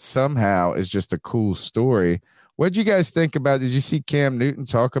that somehow is just a cool story. What did you guys think about? Did you see Cam Newton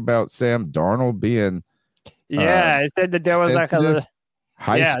talk about Sam Darnold being? Yeah, I said that there was like a little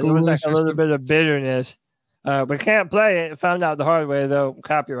there was like a little something? bit of bitterness. We can't play it. Found out the hard way though.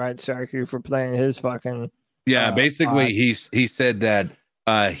 Copyright strike you for playing his fucking. Yeah, basically he said that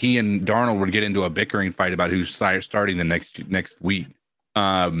he and Darnold would get into a bickering fight about who's starting the next week.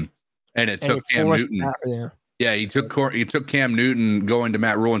 And it took Cam Newton. Yeah, he took Cam Newton going to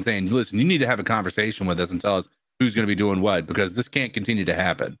Matt Rule and saying, "Listen, you need to have a conversation with us and tell us who's going to be doing what, because this can't continue to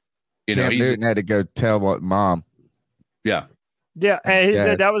happen." Cam Newton had to go tell what mom. Yeah. Yeah, and he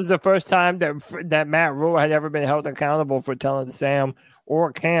said that was the first time that Matt Rule had ever been held accountable for telling Sam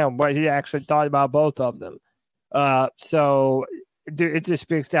or Cam what he actually thought about both of them. So it just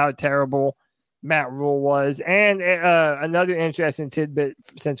speaks to how terrible Matt Rule was. And another interesting tidbit,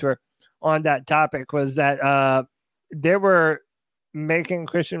 since we're on that topic, was that they were making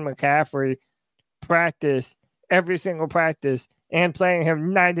Christian McCaffrey practice every single practice and playing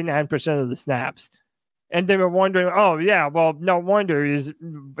him 99% of the snaps. And they were wondering, oh, yeah, well, no wonder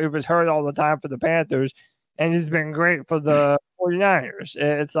it was hurt all the time for the Panthers, and he's been great for the 49ers.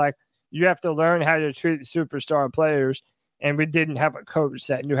 It's like you have to learn how to treat superstar players, and we didn't have a coach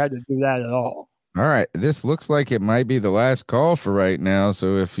that knew how to do that at all. All right, this looks like it might be the last call for right now.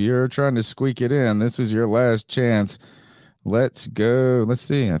 So if you're trying to squeak it in, this is your last chance. Let's go. Let's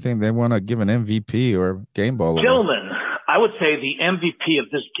see. I think they want to give an MVP or game ball. Gentlemen, I would say the MVP of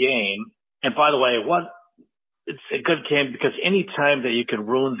this game, and by the way, it's a good game because any time that you can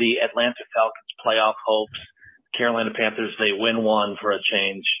ruin the Atlanta Falcons playoff hopes, Carolina Panthers, they win one for a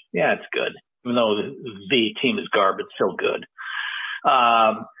change. Yeah, it's good. Even though the team is garbage, still good.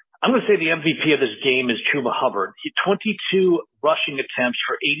 I'm going to say the MVP of this game is Chuba Hubbard. He 22 rushing attempts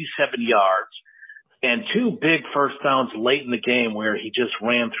for 87 yards and 2 big first downs late in the game where he just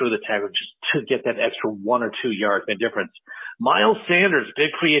ran through the tackle just to get that extra 1 or 2 yards, made a difference. Miles Sanders, big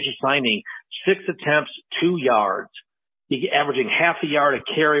free agent signing, 6 attempts, 2 yards. He averaging half a yard a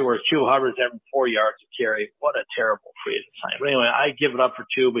carry, whereas Chuba Hubbard's averaging 4 yards a carry. What a terrible free agent signing. But anyway, I give it up for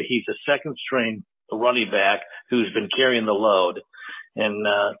Chuba. He's a second string running back who's been carrying the load and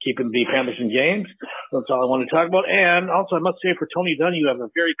keeping the Panthers in games. That's all I want to talk about. And also, I must say, for Tony Dunn, you have a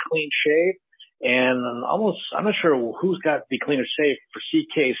very clean shave. And I'm not sure who's got the cleaner shave for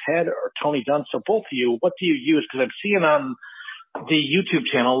CK's head or Tony Dunn. So both of you, what do you use? Because I'm seeing on the YouTube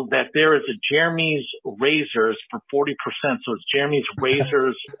channel that there is a Jeremy's Razors for 40%. So it's Jeremy's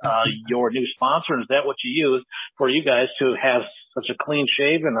Razors, your new sponsor. And is that what you use for you guys to have such a clean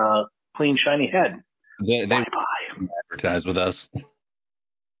shave and a clean, shiny head? They advertise with us.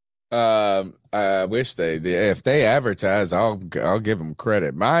 I wish if they advertise, I'll give them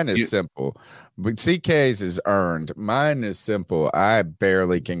credit. Mine is simple, but CK's is earned. Mine is simple. I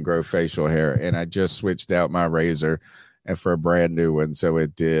barely can grow facial hair, and I just switched out my razor and for a brand new one, so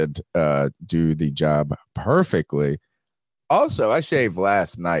it did do the job perfectly. Also, I shaved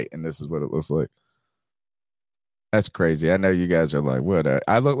last night, and this is what it looks like. That's crazy. I know you guys are like, what?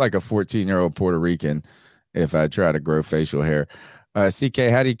 I look like a 14-year-old Puerto Rican if I try to grow facial hair. CK,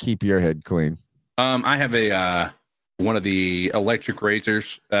 how do you keep your head clean? I have one of the electric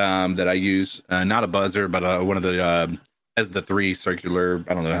razors that I use, not a buzzer, but one of the has the 3 circular.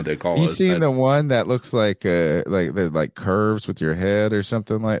 I don't know how they call it. You seen the one that looks like the curves with your head or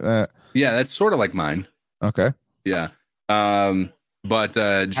something like that? Yeah, that's sort of like mine. Okay. Yeah. But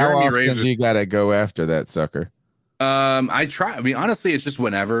Jeremy how often razors, do you gotta go after that sucker? I try. I mean, honestly, it's just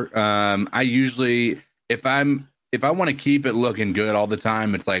whenever. I usually if I want to keep it looking good all the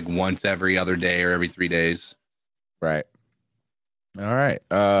time, it's like once every other day or every 3 days. Right. All right.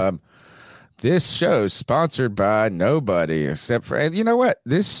 This show's sponsored by nobody except for, and you know what?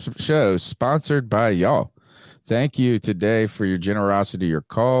 This show's sponsored by y'all. Thank you today for your generosity, your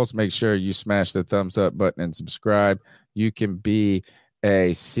calls. Make sure you smash the thumbs up button and subscribe. You can be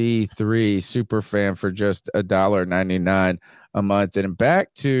a C3 super fan for just $1.99 a month. And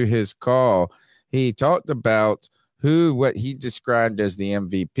back to his call, he talked about what he described as the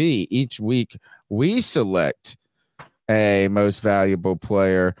MVP. Each week we select a most valuable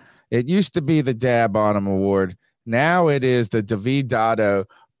player. It used to be the Dab on him award. Now it is the David Dotto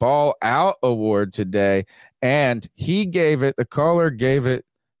Ball Out award today, and the caller gave it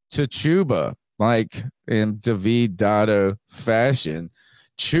to Chuba, like in David Dotto fashion.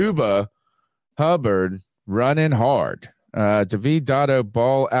 Chuba Hubbard running hard. David Dotto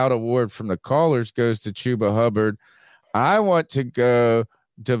Ball Out award from the callers goes to Chuba Hubbard. I want to go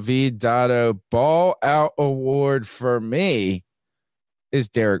David Dotto Ball Out award for me is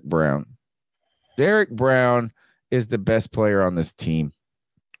Derek Brown. Derek Brown is the best player on this team.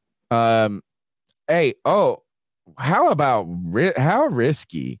 How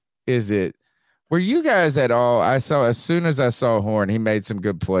risky is it? Were you guys at all? As soon as I saw Horn, he made some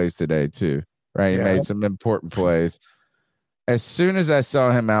good plays today too, right? He made some important plays. As soon as I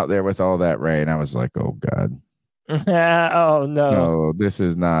saw him out there with all that rain, I was like, oh God. Oh no. No, this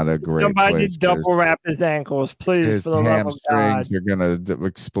is not a great Somebody place. double wrap his ankles, please, His for the love of God. hamstrings are gonna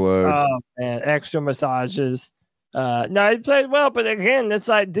explode. Oh man, extra massages. No, he played well, but again, it's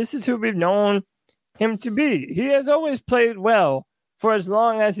like this is who we've known him to be. He has always played well for as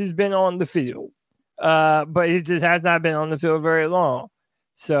long as he's been on the field. But he just has not been on the field very long.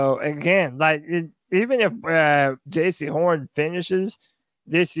 So again, even if J.C. Horn finishes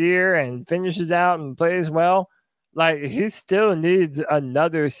this year and finishes out and plays well, he still needs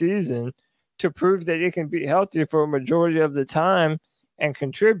another season to prove that he can be healthy for a majority of the time and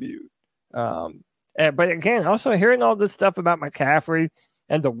contribute. But again, also hearing all this stuff about McCaffrey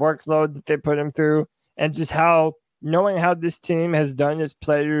and the workload that they put him through, and just knowing how this team has done its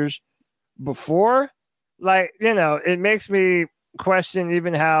players before, it makes me question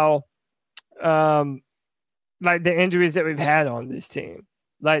even how, the injuries that we've had on this team.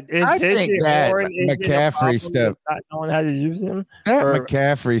 I think that McCaffrey stuff, not knowing how to use him.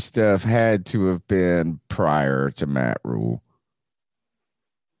 McCaffrey stuff had to have been prior to Matt Rule.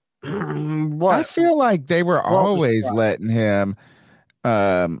 I feel like they were always letting him.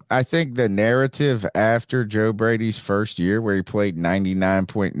 I think the narrative after Joe Brady's first year, where he played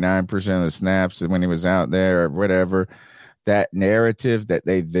 99.9% of the snaps when he was out there or whatever, that narrative that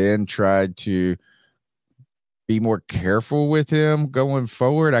they then tried to be more careful with him going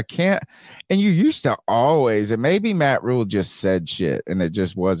forward. And you used to always, and maybe Matt Rule just said shit and it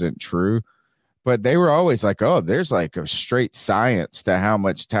just wasn't true. But they were always like, oh, there's a straight science to how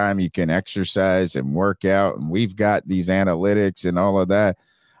much time you can exercise and work out. And we've got these analytics and all of that.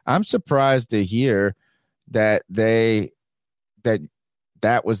 I'm surprised to hear that that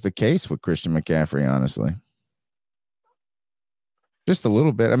was the case with Christian McCaffrey, honestly. Just a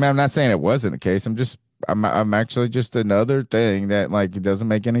little bit. I mean, I'm not saying it wasn't the case. I'm actually just another thing that it doesn't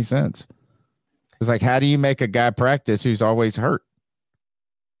make any sense. It's how do you make a guy practice who's always hurt?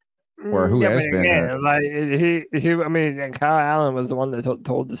 Or who has been hurt? And Kyle Allen was the one that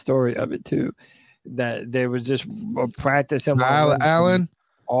told the story of it too, that they would just practice him. Kyle Allen,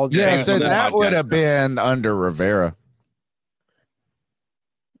 all day. Yeah, so that would have been under Rivera.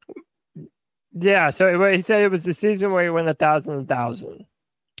 Yeah, so he said it was the season where he went 1,000.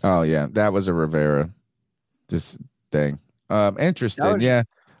 Oh yeah, that was a Rivera, this thing. Interesting, yeah.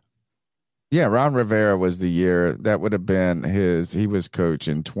 Yeah, Ron Rivera was the year. That would have been he was coach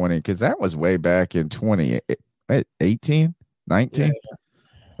in 20, because that was way back in 2018, 19,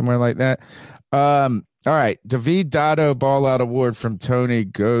 somewhere like that. All right, David Dotto Ball Out award from Tony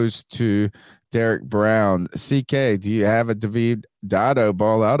goes to Derek Brown. CK, do you have a David Dotto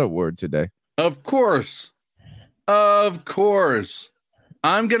Ball Out award today? Of course. I'm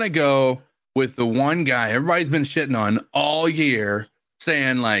going to go with the one guy everybody's been shitting on all year,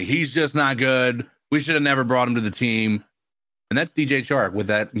 saying he's just not good. We should have never brought him to the team. And that's DJ Chark with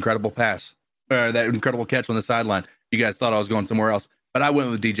that incredible pass, or that incredible catch on the sideline. You guys thought I was going somewhere else, but I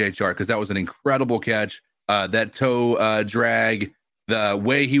went with DJ Chark because that was an incredible catch. That toe drag, the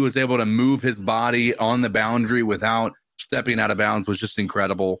way he was able to move his body on the boundary without stepping out of bounds was just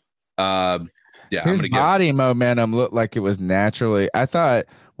incredible. His body momentum looked like it was naturally. I thought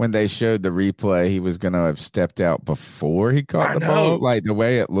when they showed the replay, he was going to have stepped out before he caught the ball, the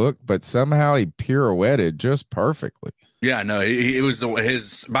way it looked, but somehow he pirouetted just perfectly. Yeah, no, it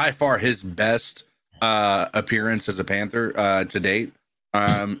was by far his best appearance as a Panther to date.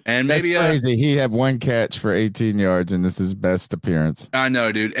 And maybe that's crazy. He had one catch for 18 yards, and this is his best appearance. I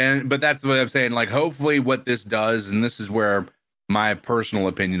know, dude. But that's what I'm saying. Hopefully, what this does, and this is where my personal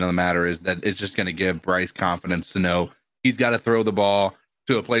opinion on the matter is, that it's just going to give Bryce confidence to know he's got to throw the ball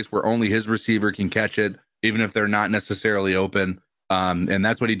to a place where only his receiver can catch it, even if they're not necessarily open. And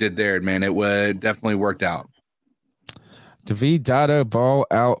that's what he did there, man. It definitely worked out. David Dotto Ball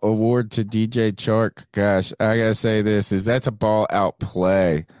Out award to DJ Chark. Gosh, I gotta say that's a ball out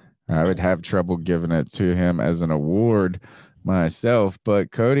play. I would have trouble giving it to him as an award. myself.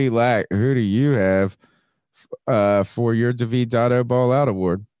 But Cody Lack, who do you have for your David Dotto Ball Out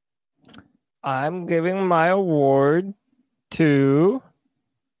Award? I'm giving my award to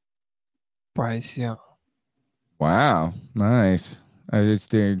Bryce Young. Wow, nice.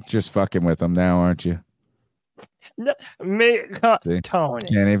 They're just fucking with them now, aren't you? No, Tony.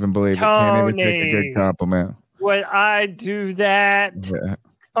 Can't even believe it. Can't even take a good compliment. Would I do that? Yeah.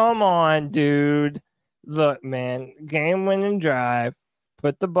 Come on, dude. Look, man, game-winning drive.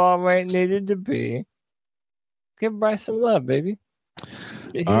 Put the ball where it needed to be. Give Bryce some love, baby.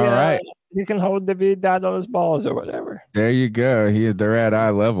 All right. He can hold the beat out on his balls or whatever. There you go. They're at eye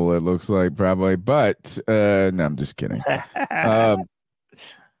level, it looks like, probably. But no, I'm just kidding.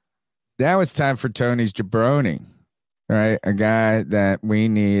 Now it's time for Tony's Jabroni, right? A guy that we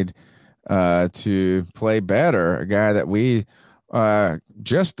need to play better. A guy that we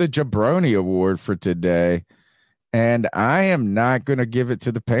just the Jabroni Award for today. And I am not going to give it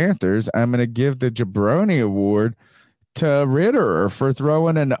to the Panthers. I'm going to give the Jabroni Award to Ritter for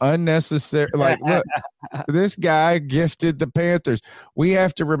throwing an unnecessary, look, this guy gifted the Panthers. We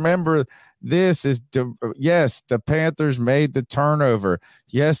have to remember this is, yes, the Panthers made the turnover.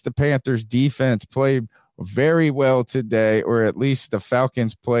 Yes, the Panthers defense played very well today, or at least the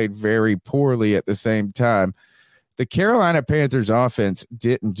Falcons played very poorly at the same time. The Carolina Panthers offense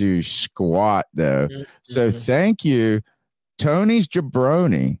didn't do squat, though. Mm-hmm. So thank you, Tony's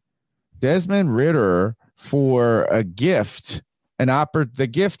Jabroni, Desmond Ritter, for a gift. The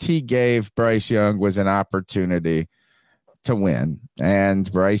gift he gave Bryce Young was an opportunity to win.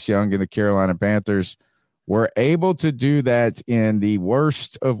 And Bryce Young and the Carolina Panthers were able to do that in the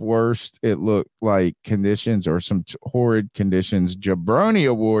worst of worst, it looked like, conditions, or some horrid conditions. Jabroni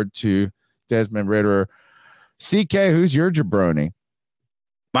Award to Desmond Ritter. CK, who's your Jabroni?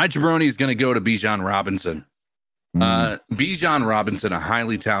 My Jabroni is going to go to Bijan Robinson. Bijan Robinson, a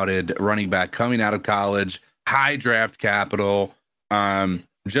highly touted running back coming out of college, high draft capital.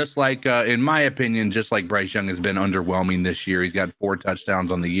 Just like, in my opinion, just like Bryce Young has been underwhelming this year. He's got 4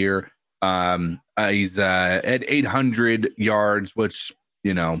 touchdowns on the year. He's at 800 yards, which,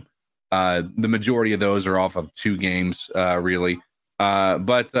 the majority of those are off of 2 games, really.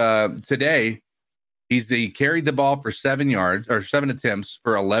 But today, he carried the ball for 7 attempts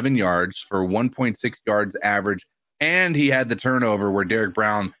for 11 yards for 1.6 yards average. And he had the turnover where Derek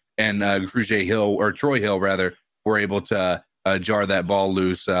Brown and Troy Hill, were able to jar that ball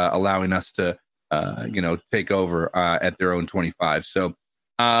loose, allowing us to, take over at their own 25. So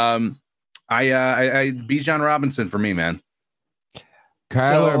I Bijan Robinson for me, man.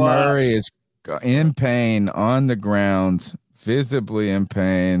 Kyler Murray is in pain on the ground, visibly in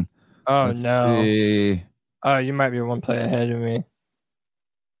pain. Let's see. Oh, you might be one play ahead of me.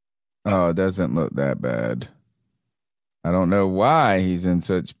 Oh, it doesn't look that bad. I don't know why he's in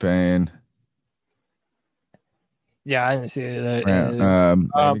such pain. Yeah, I didn't see it.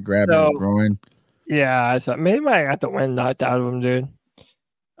 Maybe grabbing his groin. Yeah, I saw. Maybe I got the wind knocked out of him, dude.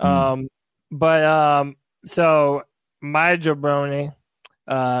 So my Jabroni,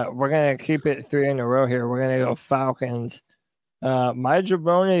 we're gonna keep it 3 in a row here. We're gonna go Falcons. My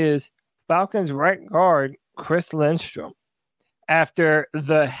Jabroni is Falcons right guard Chris Lindstrom. After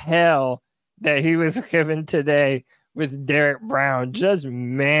the hell that he was given today with Derek Brown, just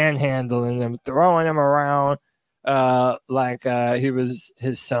manhandling him, throwing him around like he was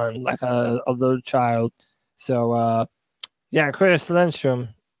his son, like a little child. So, Chris Lindstrom,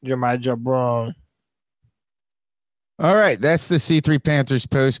 you're my Jabron. All right, that's the C3 Panthers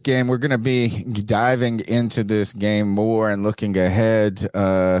post game. We're going to be diving into this game more and looking ahead.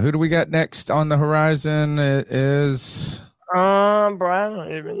 Who do we got next on the horizon? It is Brian, I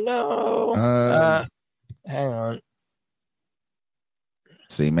don't even know. Hang on.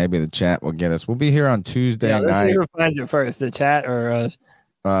 See, maybe the chat will get us. We'll be here on Tuesday let's night. See who finds it first, the chat or us.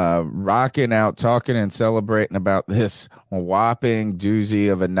 Rocking out, talking and celebrating about this whopping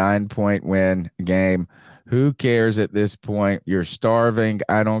doozy of a 9-point win game. Who cares at this point? You're starving.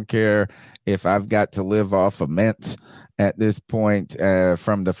 I don't care if I've got to live off of mints at this point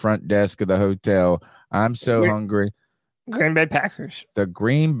from the front desk of the hotel. I'm so hungry. Green Bay Packers. The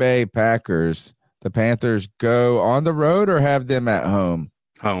Green Bay Packers. The Panthers go on the road or have them at home?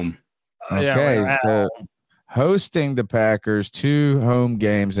 Home. Okay, so hosting the Packers 2 home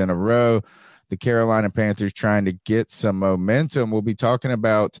games in a row. The Carolina Panthers trying to get some momentum. We'll be talking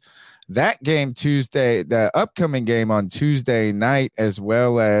about that game Tuesday, the upcoming game on Tuesday night, as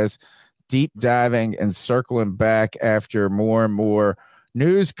well as deep diving and circling back after more and more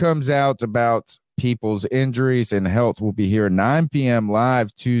news comes out about people's injuries and health. We'll be here 9 p.m.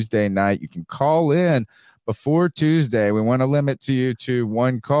 live Tuesday night. You can call in before Tuesday. We want to limit you to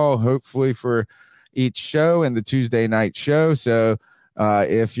one call, hopefully for each show and the Tuesday night show. So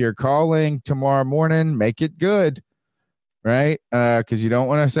if you're calling tomorrow morning, make it good. Right? Because you don't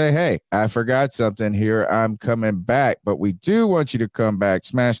want to say, hey, I forgot something here. I'm coming back. But we do want you to come back.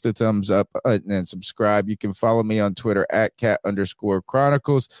 Smash the thumbs up button and subscribe. You can follow me on Twitter at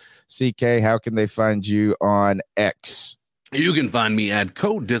 @cat_chronicles. CK, how can they find you on X? You can find me at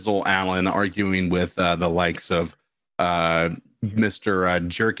Codizzle Allen arguing with the likes of Mr.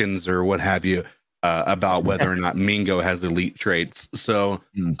 Jerkins or what have you about whether or not Mingo has elite traits. So,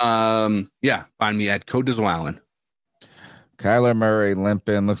 find me at Codizzle Allen. Kyler Murray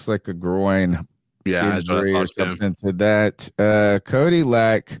limping, looks like a groin injury or something to that. Cody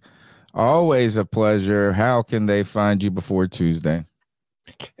Lack, always a pleasure. How can they find you before Tuesday?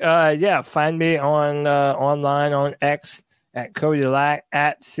 Find me on online on X at Cody Lack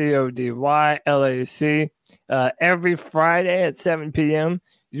at CODYLAC. Every Friday at 7 p.m.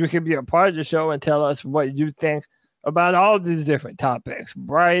 You can be a part of the show and tell us what you think about all these different topics.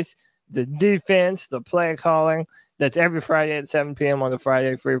 Bryce, the defense, the play calling. That's every Friday at 7 p.m. on the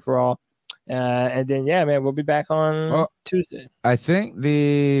Friday Free For All. And then, we'll be back on Tuesday. I think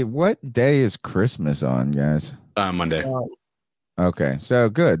what day is Christmas on, guys? Monday. Okay, so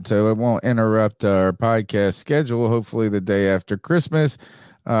good. So it won't interrupt our podcast schedule. Hopefully the day after Christmas.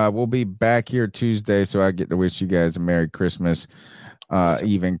 We'll be back here Tuesday, so I get to wish you guys a Merry Christmas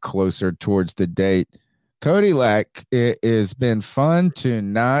even closer towards the date. Cody Lack, it has been fun to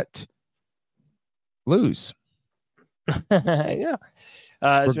not lose.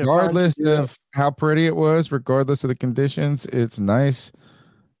 Regardless of how pretty it was, regardless of the conditions, it's nice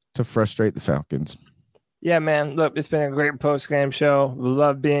to frustrate the Falcons. Yeah, man. Look, it's been a great post-game show. We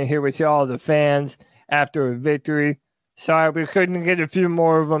love being here with y'all, the fans, after a victory. Sorry we couldn't get a few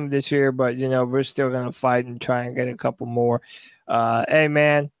more of them this year, but, we're still going to fight and try and get a couple more. Hey,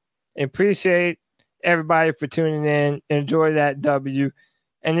 man, appreciate everybody for tuning in. Enjoy that W.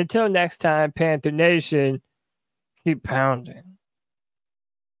 And until next time, Panther Nation, keep pounding.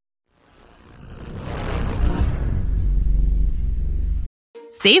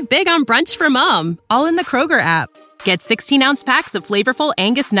 Save big on brunch for mom, all in the Kroger app. Get 16-ounce packs of flavorful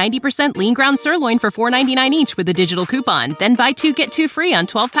Angus 90% lean ground sirloin for $4.99 each with a digital coupon. Then buy 2, get 2 free on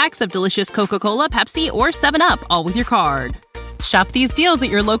 12 packs of delicious Coca-Cola, Pepsi, or 7-Up, all with your card. Shop these deals at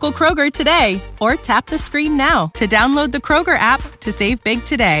your local Kroger today, or tap the screen now to download the Kroger app to save big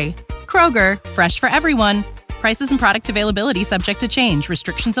today. Kroger, fresh for everyone. Prices and product availability subject to change.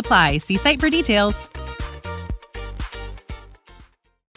 Restrictions apply. See site for details.